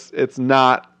through this. It's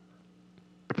not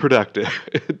productive.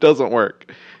 It doesn't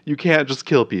work. You can't just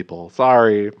kill people.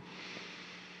 Sorry.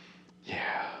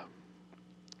 Yeah.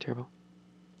 Terrible.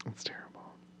 It's terrible.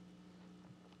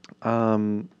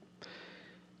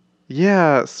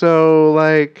 Yeah, so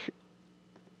like,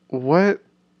 what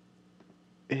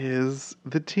is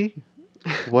the tea?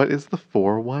 What is the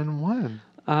 411?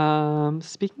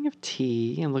 Speaking of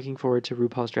tea, I'm looking forward to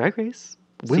RuPaul's Drag Race.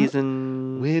 When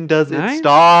Season does 9? it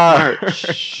start?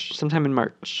 March. Sometime in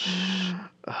March.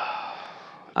 That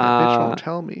bitch won't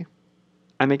tell me.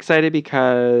 I'm excited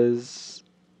because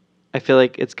I feel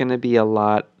like it's going to be a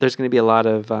lot. There's going to be a lot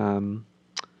of, I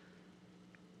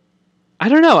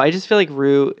don't know. I just feel like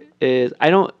Ru is, I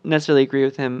don't necessarily agree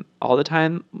with him all the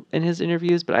time in his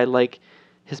interviews, but I like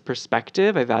his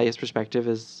perspective. I value his perspective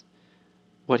as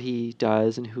what he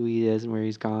does and who he is and where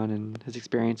he's gone and his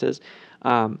experiences.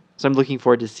 So I'm looking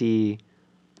forward to see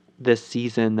this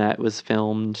season that was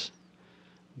filmed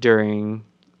during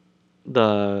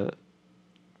the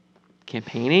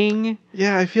campaigning.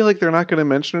 Yeah, I feel like they're not going to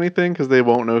mention anything because they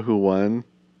won't know who won.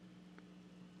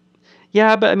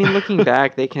 Yeah, but I mean, looking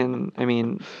back, they can. I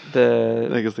mean,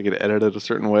 I guess they could edit it a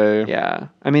certain way. Yeah,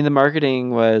 I mean, the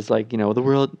marketing was like, what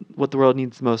the world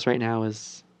needs most right now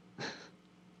is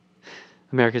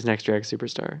America's Next Drag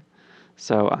Superstar.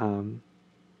 So,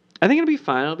 I think it'll be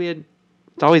fun.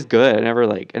 It's always good. I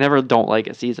never don't like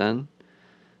a season.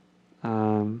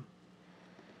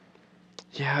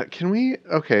 Yeah, we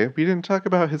didn't talk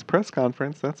about his press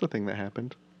conference. That's the thing that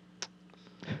happened.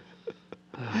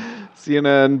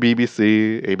 CNN,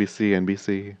 BBC, ABC,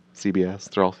 NBC, CBS,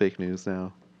 they're all fake news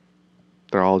now.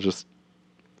 They're all just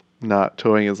not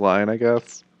towing his line, I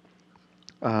guess.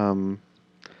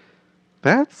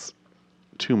 That's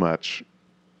too much.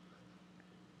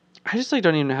 I just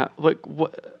don't even know how, what.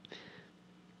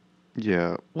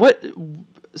 Yeah. What,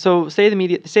 so what do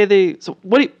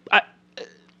you, I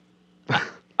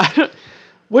don't,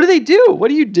 what do they do? What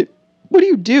do you do?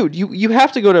 You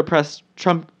have to go to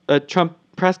a Trump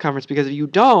press conference, because if you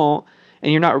don't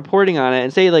and you're not reporting on it,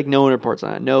 and say no one reports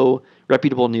on it, no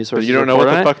reputable news sources, but you don't know what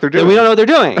the fuck they're doing. Then we don't know what they're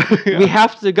doing. Yeah. We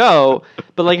have to go,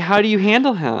 but how do you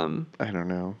handle him? I don't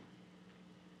know.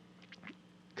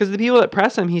 Because the people that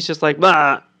press him, he's just like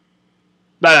blah,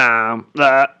 blah,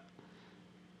 blah.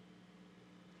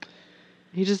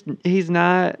 He's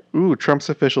not. Ooh, Trump's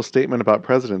official statement about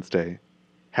President's Day.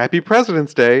 Happy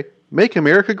President's Day. Make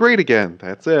America great again.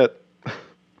 That's it.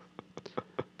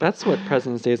 That's what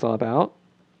President's Day is all about.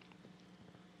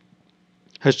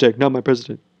 Hashtag not my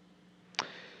president.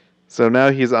 So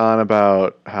now he's on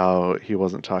about how he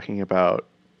wasn't talking about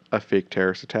a fake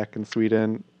terrorist attack in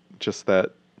Sweden, just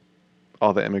that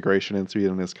all the immigration in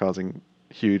Sweden is causing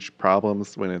huge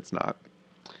problems when it's not.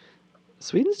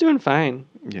 Sweden's doing fine.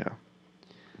 Yeah.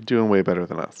 Doing way better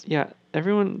than us. Yeah,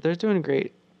 everyone, they're doing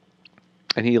great.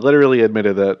 And he literally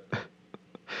admitted that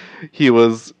he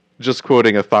was just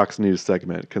quoting a Fox News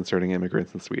segment concerning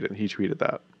immigrants in Sweden. He tweeted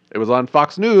that. It was on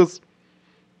Fox News.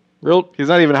 He's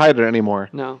not even hiding it anymore.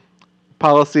 No.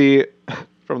 Policy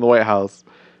from the White House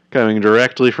coming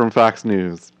directly from Fox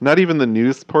News. Not even the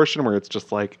news portion where it's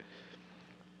just like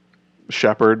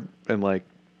Shepard and like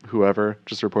whoever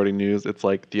just reporting news. It's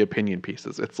like the opinion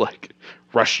pieces. It's like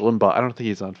Rush Limbaugh. I don't think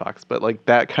he's on Fox, but like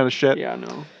that kind of shit. Yeah,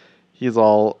 no. He's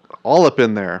all up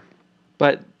in there.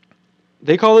 But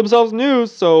they call themselves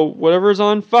news, so whatever's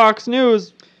on Fox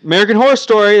News, American Horror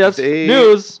Story, that's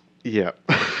news. Yeah.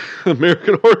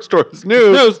 American Horror Story is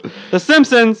news. The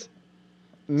Simpsons.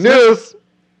 News.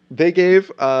 They gave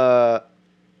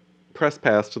press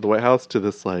pass to the White House to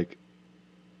this like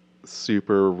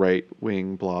super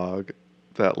right-wing blog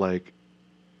that like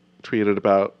tweeted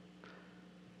about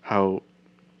how,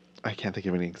 I can't think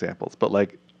of any examples, but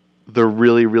like the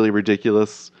really, really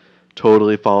ridiculous,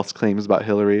 totally false claims about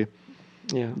Hillary.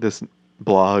 Yeah. This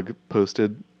blog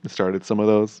started some of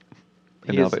those.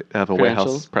 And now they have a White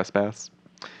House press pass.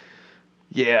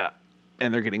 Yeah.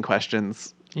 And they're getting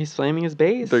questions. He's flaming his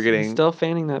base. He's still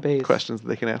fanning that base. Questions that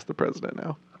they can ask the president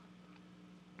now.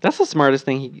 That's the smartest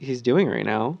thing he's doing right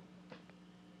now.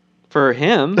 For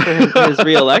his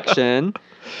re-election.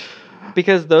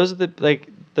 Because those are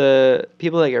the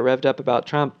people that get revved up about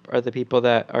Trump are the people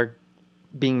that are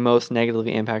being most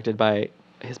negatively impacted by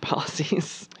his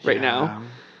policies right now.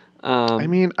 I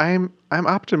mean, I'm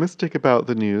optimistic about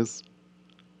the news,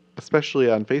 especially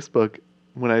on Facebook.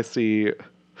 When I see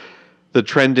the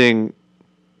trending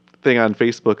thing on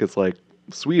Facebook, it's like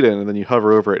Sweden, and then you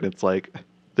hover over it, and it's like,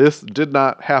 this did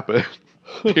not happen.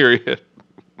 Period.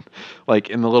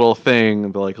 Like in the little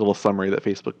thing, the like little summary that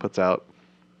Facebook puts out.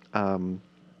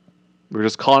 We're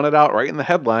just calling it out right in the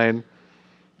headline.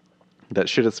 That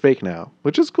shit is fake now,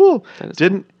 which is cool.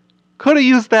 Could have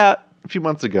used that a few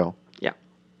months ago. Yeah.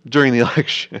 During the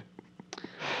election.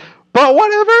 But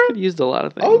whatever. Could have used a lot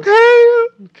of things. Okay.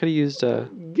 Could have used a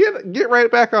get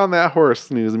right back on that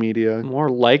horse, news media. More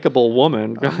likable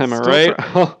woman. Am I right?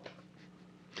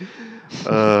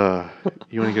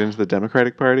 You want to get into the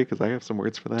Democratic Party? Because I have some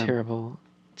words for them. Terrible.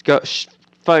 Let's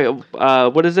go.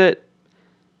 What is it?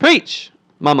 Preach,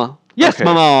 Mama. Yes, okay.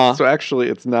 Mama. So actually,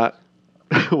 it's not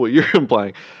what you're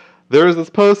implying. There was this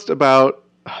post about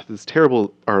this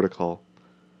terrible article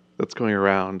that's going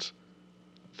around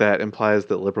that implies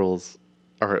that liberals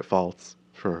are at fault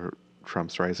for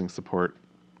Trump's rising support,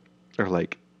 or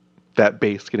like that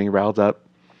base getting riled up.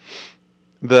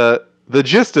 The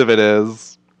gist of it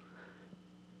is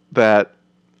that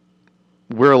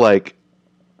we're like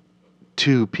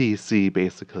too PC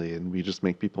basically, and we just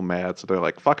make people mad. So they're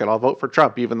like, fuck it, I'll vote for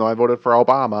Trump even though I voted for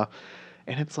Obama.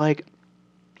 And it's like,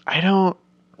 I don't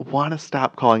want to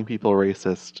stop calling people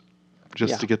racist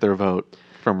just to get their vote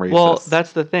from racists. Well,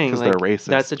 that's the thing. Because they're racist.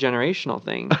 That's a generational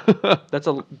thing. That's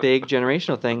a big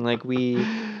generational thing. Like we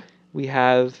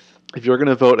have... If you're going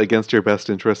to vote against your best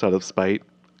interest out of spite,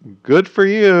 good for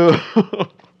you.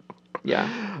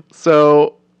 Yeah.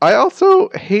 So I also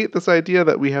hate this idea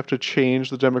that we have to change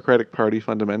the Democratic Party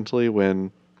fundamentally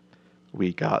when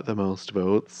we got the most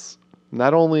votes,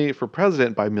 not only for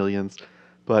president by millions,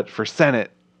 but for Senate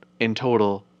in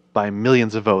total by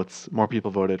millions of votes. More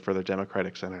people voted for the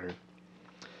Democratic senator.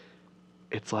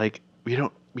 It's like we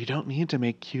don't need to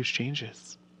make huge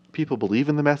changes. People believe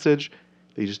in the message.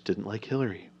 They just didn't like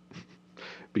Hillary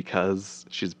because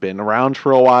she's been around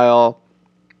for a while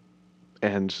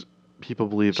and people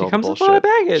believed all the bullshit. She comes with a lot of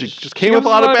baggage. She just came with a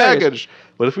lot of baggage.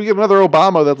 But if we get another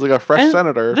Obama that's like a fresh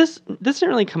senator. This didn't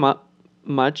really come up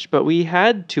much, but we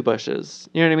had two Bushes.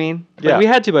 You know what I mean? Yeah. We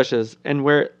had two Bushes, and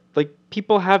where like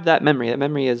people have that memory. That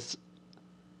memory is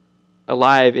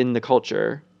alive in the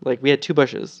culture. Like we had two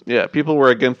Bushes. Yeah, people were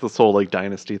against this whole like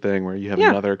dynasty thing where you have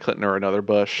another Clinton or another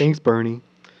Bush. Thanks, Bernie.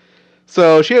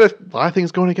 So she had a lot of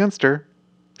things going against her.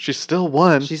 She still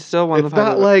won. She still won. It's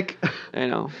not like I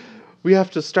know. We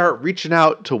have to start reaching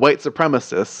out to white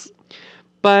supremacists.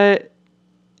 But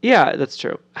yeah, that's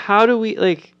true. How do we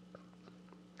like?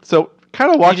 So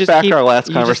kind of walk back our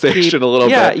last conversation a little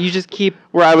bit. Yeah, you just keep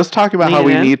where I was talking about how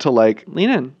we need to like lean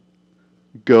in,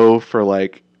 go for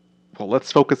like, well,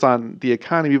 let's focus on the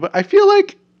economy. But I feel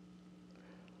like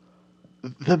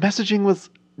the messaging was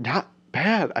not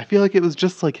bad. I feel like it was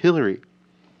just like Hillary.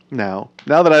 now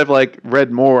that I've like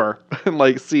read more and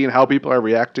like seen how people are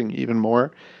reacting even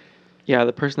more. Yeah,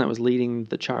 the person that was leading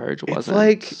the charge wasn't. It's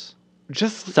like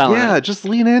just selling it. just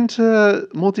lean into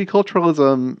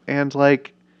multiculturalism and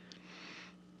like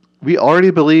we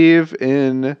already believe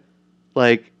in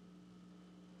like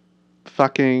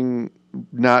fucking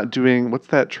not doing what's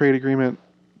that trade agreement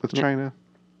with China?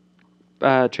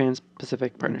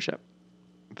 Trans-Pacific Partnership.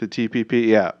 The TPP,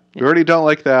 yeah. We already don't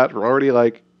like that. We're already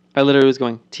like I literally was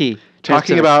going talking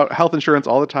Trans-Pacific. about health insurance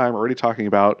all the time. We're already talking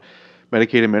about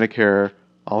Medicaid and Medicare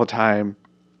all the time.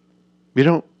 We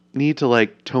don't need to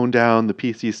like tone down the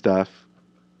PC stuff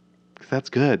because that's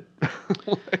good.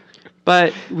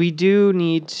 But we do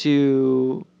need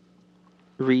to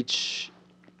reach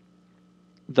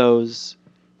those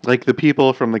like the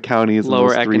people from the counties in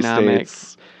lower those 3 economic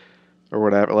states or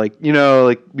whatever. Like, you know,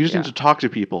 like we just Yeah. need to talk to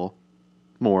people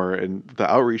more, and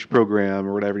the outreach program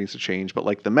or whatever needs to change. But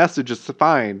like the message is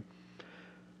fine.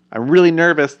 I'm really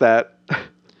nervous that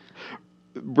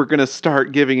we're going to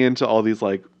start giving into all these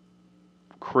like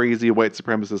crazy white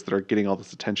supremacists that are getting all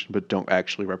this attention but don't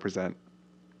actually represent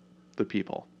the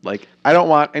people. Like, I don't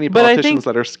want any But I politicians think-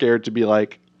 that are scared to be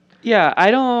like, Yeah,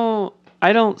 I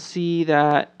don't see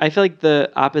that. I feel like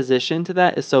the opposition to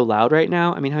that is so loud right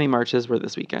now. I mean, how many marches were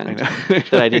this weekend I know.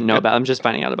 that I didn't know about? I'm just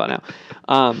finding out about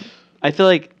now. I feel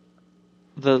like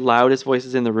the loudest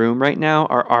voices in the room right now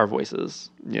are our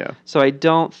voices. yeah. So I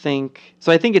think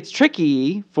it's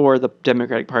tricky for the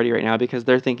Democratic Party right now because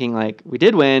they're thinking like, we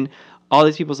did win, all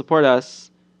these people support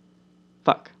us.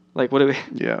 Fuck. Like, what do we?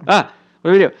 Yeah. What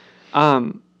do we do?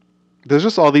 There's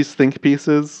just all these think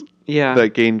pieces Yeah. that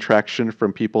gain traction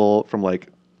from people, from like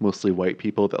mostly white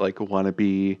people that like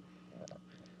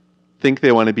think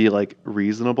they want to be like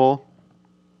reasonable.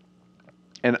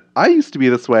 And I used to be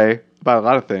this way about a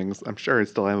lot of things. I'm sure I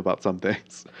still am about some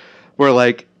things where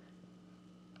like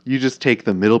you just take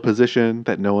the middle position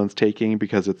that no one's taking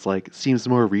because it's like seems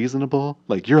more reasonable.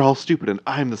 Like you're all stupid and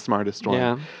I'm the smartest one.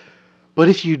 Yeah. But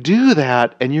if you do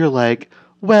that and you're like,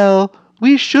 well,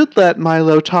 we should let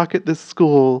Milo talk at this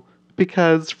school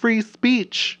because free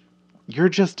speech, you're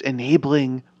just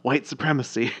enabling white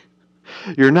supremacy.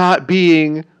 You're not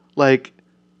being like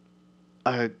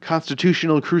a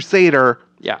constitutional crusader.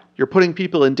 Yeah. You're putting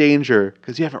people in danger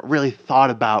because you haven't really thought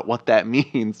about what that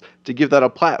means to give that a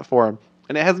platform.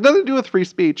 And it has nothing to do with free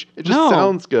speech. It just No.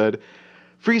 sounds good.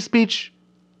 Free speech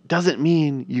doesn't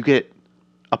mean you get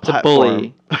a It's a platform.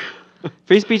 bully.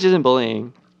 Free speech isn't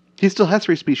bullying. He still has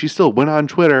free speech. He still went on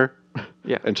Twitter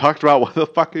Yeah. and talked about what the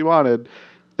fuck he wanted.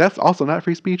 That's also not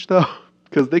free speech, though,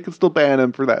 because they can still ban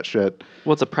him for that shit.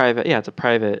 Well, it's a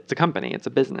company. It's a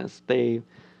business. They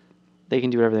can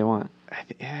do whatever they want.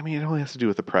 I mean, it only has to do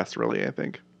with the press, really, I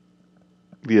think.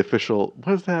 The official...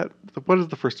 What is that? What is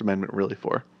the First Amendment really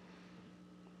for?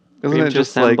 Isn't Freedom it to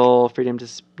just assemble, freedom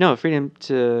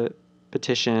to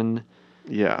petition,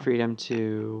 yeah. freedom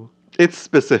to... It's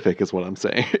specific is what I'm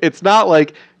saying. It's not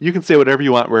like you can say whatever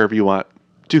you want, wherever you want,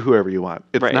 to whoever you want.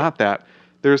 It's Right. not that.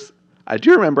 I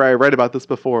do remember I read about this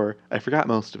before. I forgot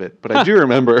most of it, but I do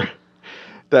remember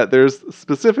that there's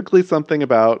specifically something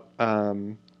about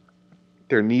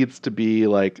there needs to be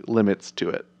like limits to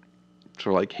it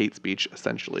for like hate speech,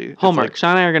 essentially. It's Homework. like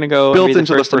Sean and I are going to go built read the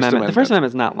into the First First Amendment. The First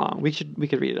Amendment. Amendment's not long. We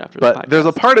could read it after the podcast. But there's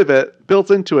a part of it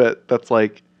built into it that's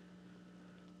like,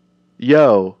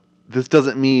 yo, this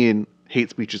doesn't mean hate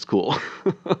speech is cool.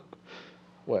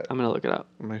 What? I'm going to look it up.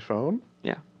 My phone?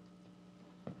 Yeah.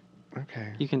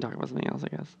 Okay. You can talk about something else,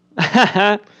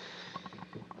 I guess.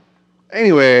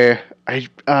 Anyway,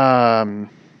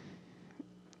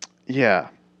 yeah.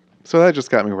 So that just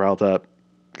got me riled up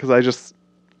because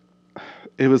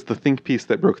it was the think piece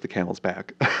that broke the camel's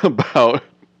back about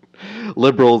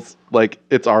liberals, like,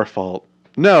 it's our fault.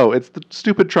 No, it's the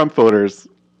stupid Trump voters.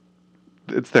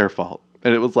 It's their fault.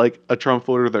 And it was like a Trump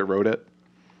voter that wrote it,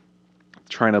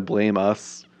 trying to blame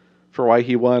us for why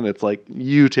he won. It's like,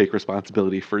 you take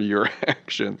responsibility for your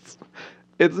actions.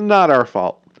 It's not our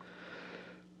fault.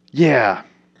 Yeah.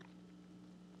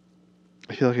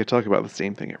 I feel like I talk about the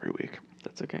same thing every week.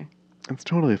 That's okay. It's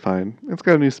totally fine. It's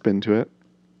got a new spin to it.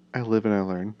 I live and I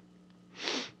learn.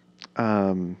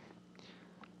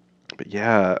 But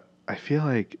yeah, I feel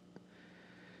like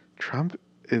Trump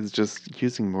is just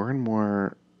using more and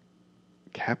more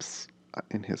caps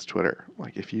in his Twitter.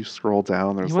 Like if you scroll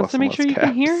down, there's He wants less to make and sure less you caps.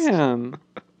 can hear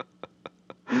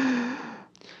him.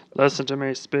 Listen to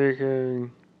me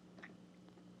speaking.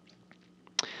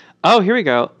 Oh, here we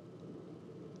go.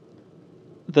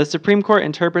 The Supreme Court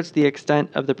interprets the extent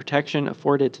of the protection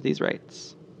afforded to these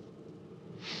rights.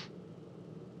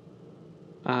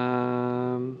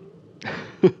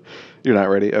 You're not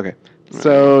ready? Okay.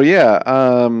 So yeah,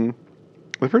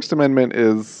 the First Amendment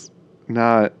is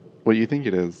not what you think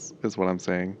it is what I'm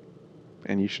saying,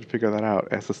 and you should figure that out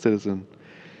as a citizen,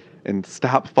 and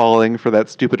stop falling for that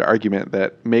stupid argument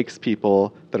that makes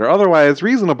people that are otherwise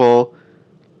reasonable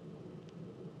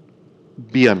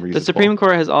be unreasonable. The Supreme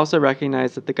Court has also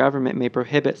recognized that the government may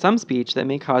prohibit some speech that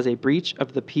may cause a breach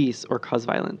of the peace or cause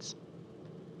violence.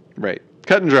 Right.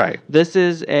 Cut and dry. This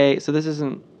is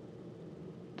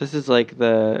like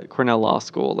the Cornell Law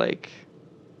School, like,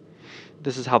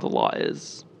 this is how the law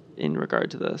is in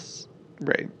regard to this.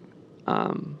 Right.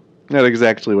 Not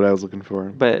exactly what I was looking for,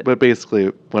 but basically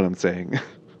what I'm saying.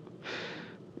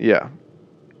 Yeah.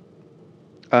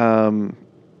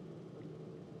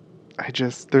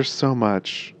 There's so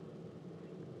much.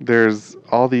 There's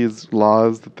all these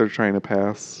laws that they're trying to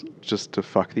pass just to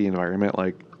fuck the environment.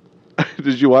 Like,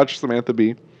 did you watch Samantha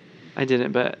Bee? I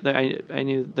didn't, but I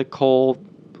knew the coal.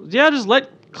 Yeah, just let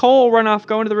coal run off,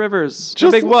 go into the rivers.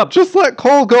 No big whoop. Just let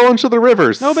coal go into the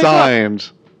rivers. No big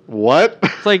Signed. What?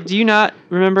 It's like, do you not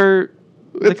remember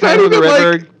the kind of the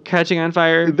river catching on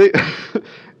fire? They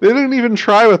didn't even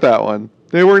try with that one.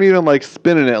 They weren't even like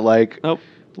spinning it like, nope.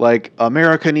 Like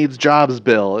America needs jobs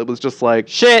bill. It was just like,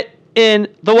 shit in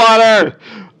the water.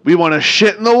 We want to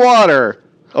shit in the water.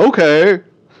 Okay.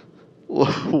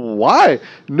 Why?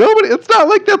 Nobody. It's not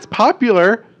like that's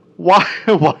popular. Why?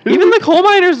 Even the coal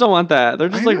miners don't want that. They're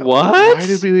just like, what? Why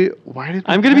did we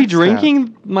I'm gonna be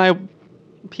drinking my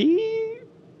pee,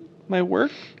 my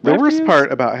work. The worst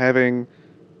part about having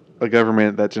a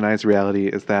government that denies reality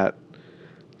is that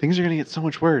things are gonna get so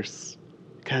much worse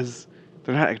because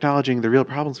they're not acknowledging the real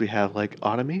problems we have, like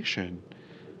automation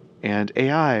and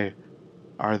AI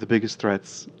are the biggest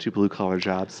threats to blue-collar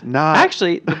jobs. Not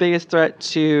actually the biggest threat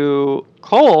to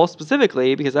coal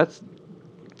specifically, because that's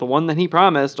the one that he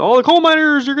promised. All the coal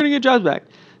miners, you're going to get jobs back.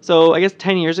 So I guess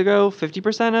 10 years ago,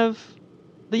 50% of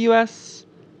the U.S.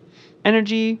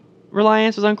 energy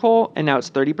reliance was on coal, and now it's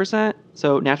 30%.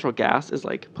 So natural gas is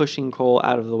like pushing coal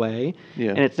out of the way. Yeah.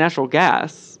 And it's natural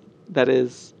gas that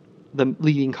is the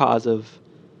leading cause of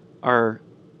our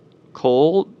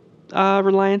coal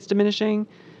reliance diminishing.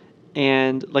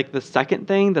 And like the second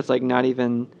thing that's like not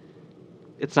even,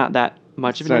 it's not that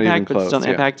much of an impact, but still an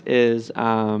impact is,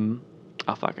 oh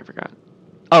fuck, I forgot.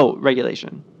 Oh,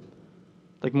 regulation.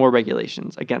 Like more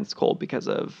regulations against coal because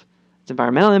of its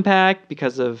environmental impact,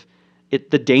 because of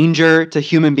the danger to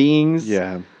human beings.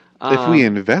 Yeah. If we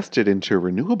invested into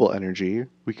renewable energy,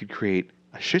 we could create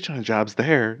a shit ton of jobs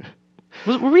there.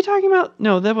 Were we talking about?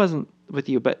 No, that wasn't with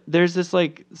you, but there's this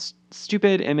like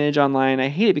stupid image online. I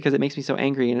hate it because it makes me so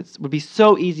angry, and it would be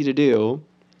so easy to do.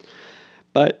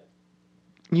 But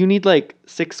you need like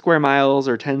 6 square miles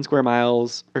or 10 square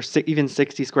miles or even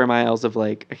 60 square miles of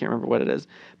like, I can't remember what it is,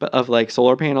 but of like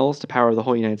solar panels to power the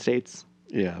whole United States.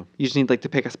 Yeah. You just need like to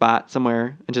pick a spot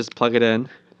somewhere and just plug it in.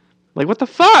 Like, what the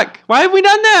fuck? Why have we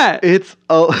done that? It's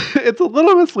a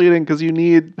little misleading because you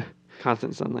need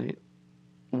constant sunlight.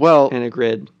 Well, and a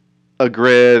grid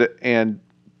and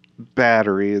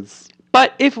batteries.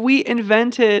 But if we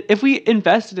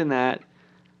invested in that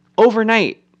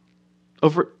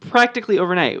practically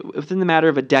overnight, within the matter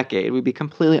of a decade, we'd be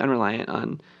completely unreliant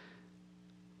on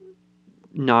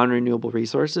non-renewable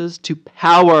resources to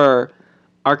power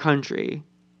our country.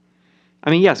 I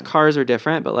mean, yes, cars are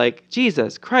different, but like,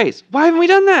 Jesus Christ, why haven't we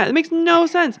done that? It makes no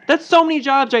sense. That's so many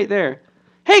jobs right there.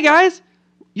 Hey guys,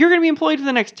 you're going to be employed for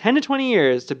the next 10 to 20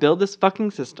 years to build this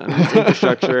fucking system, this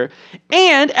infrastructure.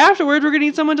 And afterwards, we're going to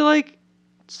need someone to like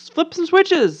flip some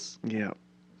switches. Yeah.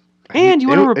 And you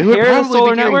want to repair the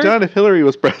solar network? It would probably be done if Hillary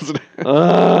was president.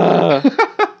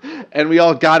 And we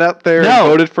all got up there and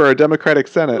voted for a Democratic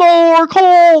Senate. More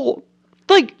coal!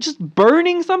 Like, just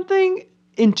burning something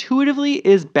intuitively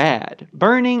is bad.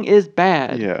 Burning is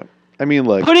bad. Yeah. I mean,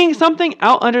 like, putting something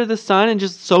out under the sun and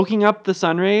just soaking up the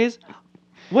sun rays.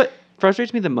 What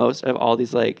frustrates me the most out of all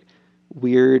these like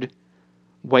weird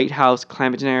White House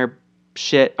climate denier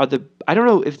shit are I don't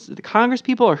know if it's the Congress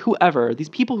people or whoever, these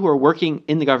people who are working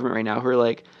in the government right now who are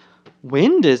like,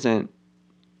 wind isn't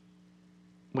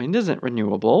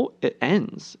renewable. It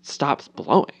ends. It stops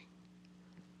blowing.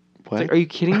 What? Like, are you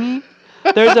kidding me?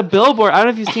 There's a billboard. I don't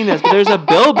know if you've seen this, but there's a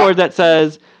billboard that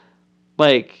says,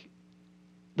 like,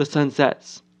 the sun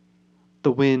sets,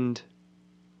 the wind,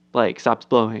 like, stops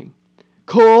blowing.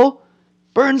 Coal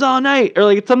burns all night, or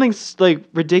like it's something like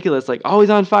ridiculous, like always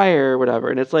on fire or whatever.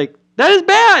 And it's like, that is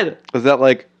bad. Is that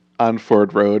like on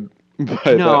Ford Road?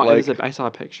 No, I saw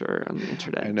a picture on the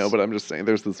internet. I know, but I'm just saying,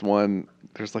 there's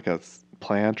like a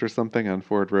plant or something on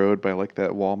Ford Road by like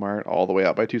that Walmart all the way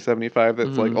out by 275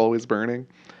 that's like always burning.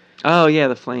 Oh yeah,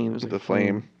 the flame. The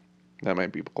flame. That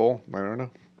might be cool. I don't know.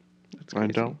 That's I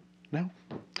crazy. don't know.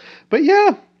 But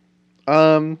yeah.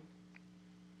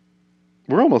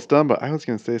 We're almost done, but I was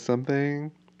going to say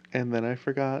something, and then I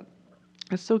forgot.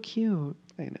 That's so cute.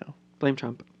 I know. Blame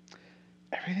Trump.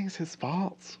 Everything's his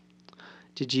fault.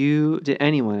 Did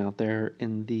anyone out there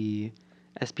in the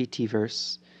SPT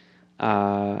verse,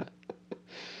 what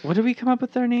did we come up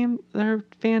with their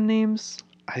fan names?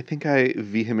 I think I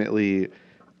vehemently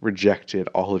rejected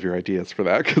all of your ideas for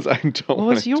that because I don't What want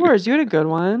was yours? You had a good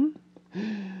one.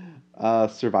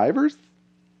 Survivors?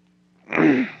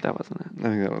 That wasn't it. I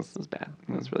think that was... That was bad.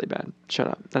 That was really bad. Shut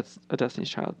up. That's a Destiny's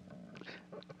Child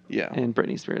Yeah. and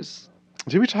Britney Spears.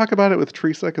 Did we talk about it with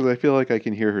Teresa? Because I feel like I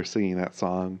can hear her singing that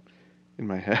song in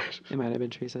my head. It might have been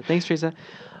Teresa. Thanks, Teresa.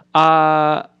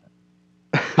 Broad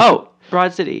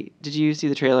City. Did you see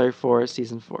the trailer for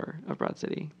season 4 of Broad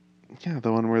City? Yeah,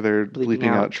 the one where they're bleeping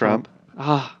out Trump.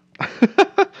 Ah.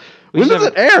 When does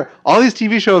it air? All these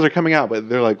TV shows are coming out, but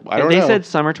they're like, I don't know. They said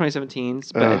summer 2017,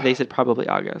 but they said probably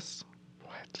August.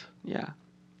 What? Yeah.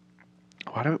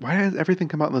 Why does everything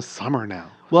come out in the summer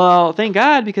now? Well, thank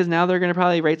God, because now they're going to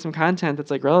probably write some content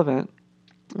that's like relevant.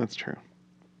 That's true.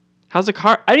 House of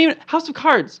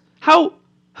Cards. How?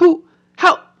 Who?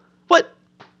 How? What?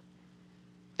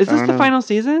 Is this the final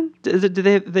season? Is it?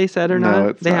 Did they said or not? No,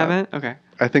 it's they not. haven't. Okay.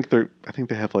 I think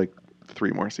they have like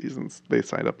 3 more seasons they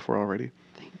signed up for already.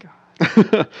 Thank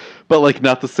God. But like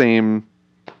not the same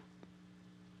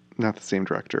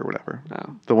director or whatever.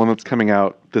 Oh. The one that's coming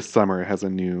out this summer has a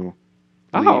new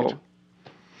lead. Oh.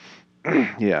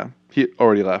 Yeah. He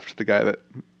already left, the guy that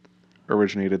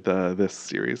originated this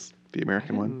series, the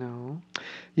American one. No.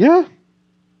 Yeah.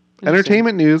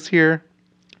 Entertainment news here.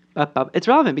 It's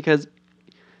relevant because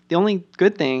the only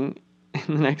good thing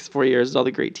in the next 4 years is all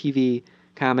the great TV,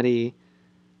 comedy,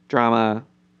 drama,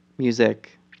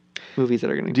 music, movies that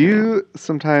are going to. Do you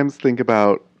sometimes think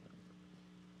about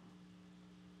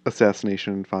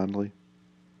assassination fondly?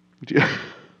 Do you?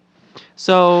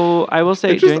 So I will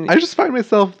say, I just find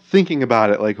myself thinking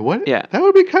about it, like, what? Yeah, that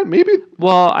would be kind. Maybe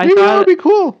thought that would be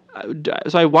cool.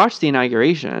 So I watched the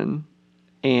inauguration,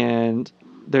 and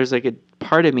there's like a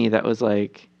part of me that was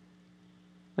like,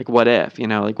 what if,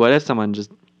 like what if someone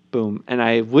just boom, and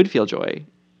I would feel joy.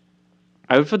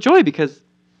 I would feel joy because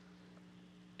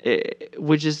it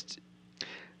would just.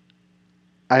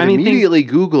 I'd immediately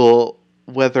Google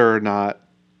whether or not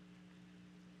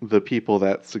the people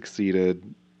that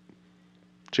succeeded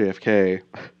JFK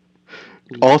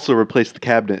also replaced the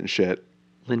cabinet and shit.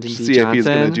 Lyndon B. See Johnson. if he's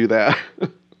going to do that.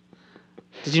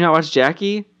 Did you not watch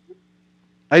Jackie?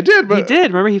 I did, but... He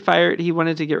did. Remember he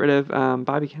wanted to get rid of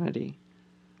Bobby Kennedy.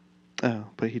 Oh,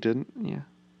 but he didn't? Yeah.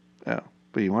 Oh,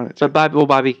 but he wanted to. But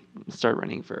Bobby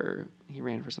started he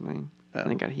ran for something. Oh.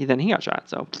 And then he got shot,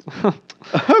 so...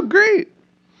 Oh, great!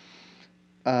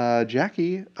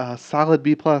 Jackie, a solid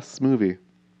B+ movie.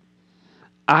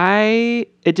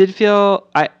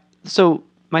 So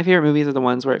my favorite movies are the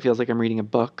ones where it feels like I'm reading a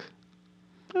book.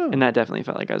 Oh. And that definitely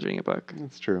felt like I was reading a book.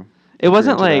 That's true. It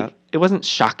wasn't like, it wasn't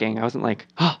shocking. I wasn't like,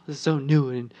 oh, this is so new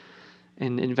and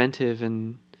inventive,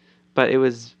 but it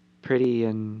was pretty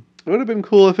and... It would have been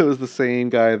cool if it was the same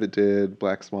guy that did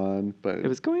Black Swan, but... It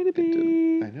was going to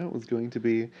be. I know it was going to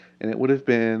be. And it would have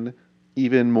been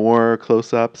even more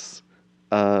close-ups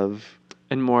of...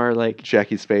 And more like...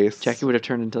 Jackie's face. Jackie would have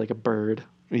turned into like a bird.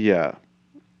 Yeah.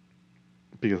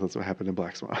 Because that's what happened in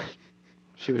Black Swan.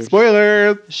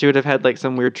 Spoilers! She would have had like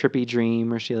some weird trippy dream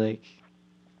where she like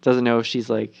doesn't know if she's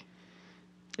the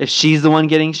one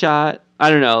getting shot. I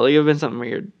don't know. Like it would have been something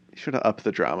weird. You should have upped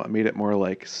the drama, made it more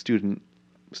like student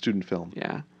film.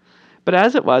 Yeah. But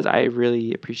as it was, I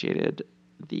really appreciated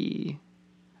it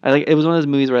was one of those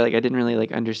movies where like I didn't really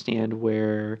like understand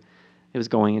where it was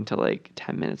going until like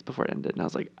 10 minutes before it ended, and I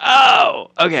was like,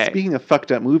 "Oh, okay." Speaking of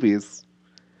fucked up movies,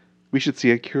 we should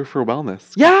see A Cure for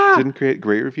Wellness. Yeah. It didn't create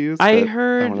great reviews. I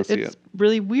heard it's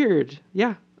really weird.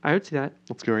 Yeah, I would see that.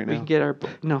 Let's go right now. We can get our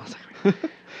no.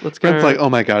 Let's go. It's like, oh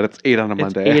my god, it's 8 on a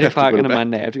Monday. It's 8 o'clock on a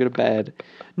Monday. I have to go to bed.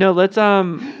 No, let's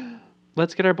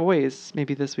get our boys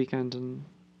maybe this weekend and.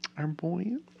 Our boys.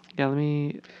 Yeah,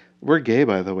 We're gay,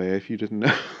 by the way, if you didn't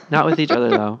know. Not with each other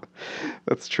though.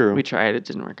 That's true. We tried. It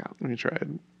didn't work out. We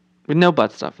tried. With no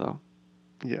butt stuff though.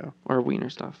 Yeah. Or wiener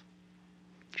stuff.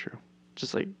 True.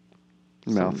 Just like.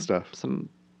 Mouth stuff. Some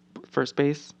first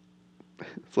base.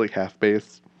 It's like half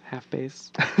base. Half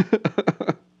base.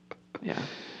 Yeah.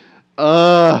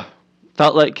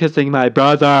 Felt like kissing my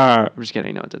brother. I'm just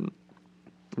kidding. No, it didn't.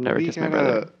 I've never kissed my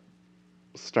brother.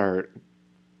 Start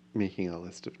making a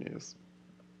list of news.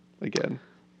 Again.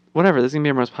 Whatever. This is going to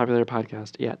be our most popular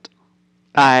podcast yet.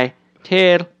 I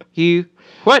tell you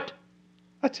what.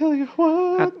 I tell you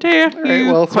what. I tell All right, you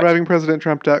well, what.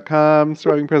 survivingpresidenttrump.com,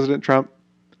 Surviving President Trump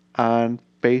on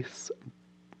Facebook.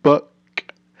 Do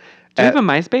we have a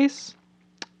MySpace?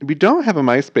 We don't have a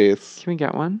MySpace. Can we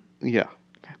get one? Yeah.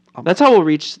 That's how we'll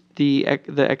reach the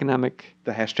economic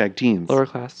The hashtag teens. lower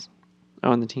class.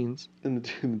 Oh, and the teens. In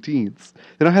the teens.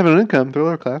 They don't have an income. They're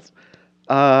lower class.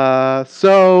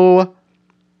 So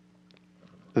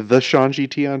the Sean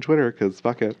GT on Twitter, because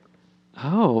fuck it.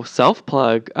 Oh, self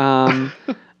plug. I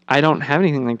don't have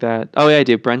anything like that. Oh yeah, I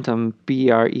do. Brentum,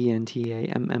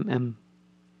 BRENTAMMM,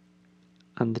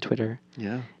 on the Twitter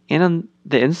Yeah. and on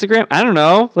the Instagram. I don't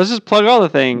know. Let's just plug all the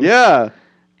things. Yeah.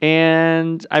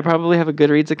 And I probably have a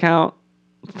Goodreads account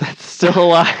that's still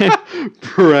alive.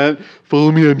 Brent,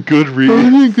 follow me on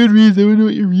Goodreads. Goodreads. I want to know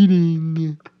what you're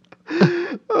reading.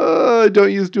 I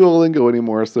don't use Duolingo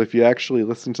anymore, so if you actually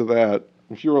listen to that,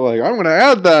 if you were like, I'm going to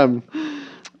add them,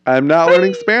 I'm not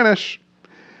learning Spanish.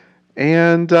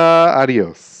 And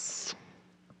adios.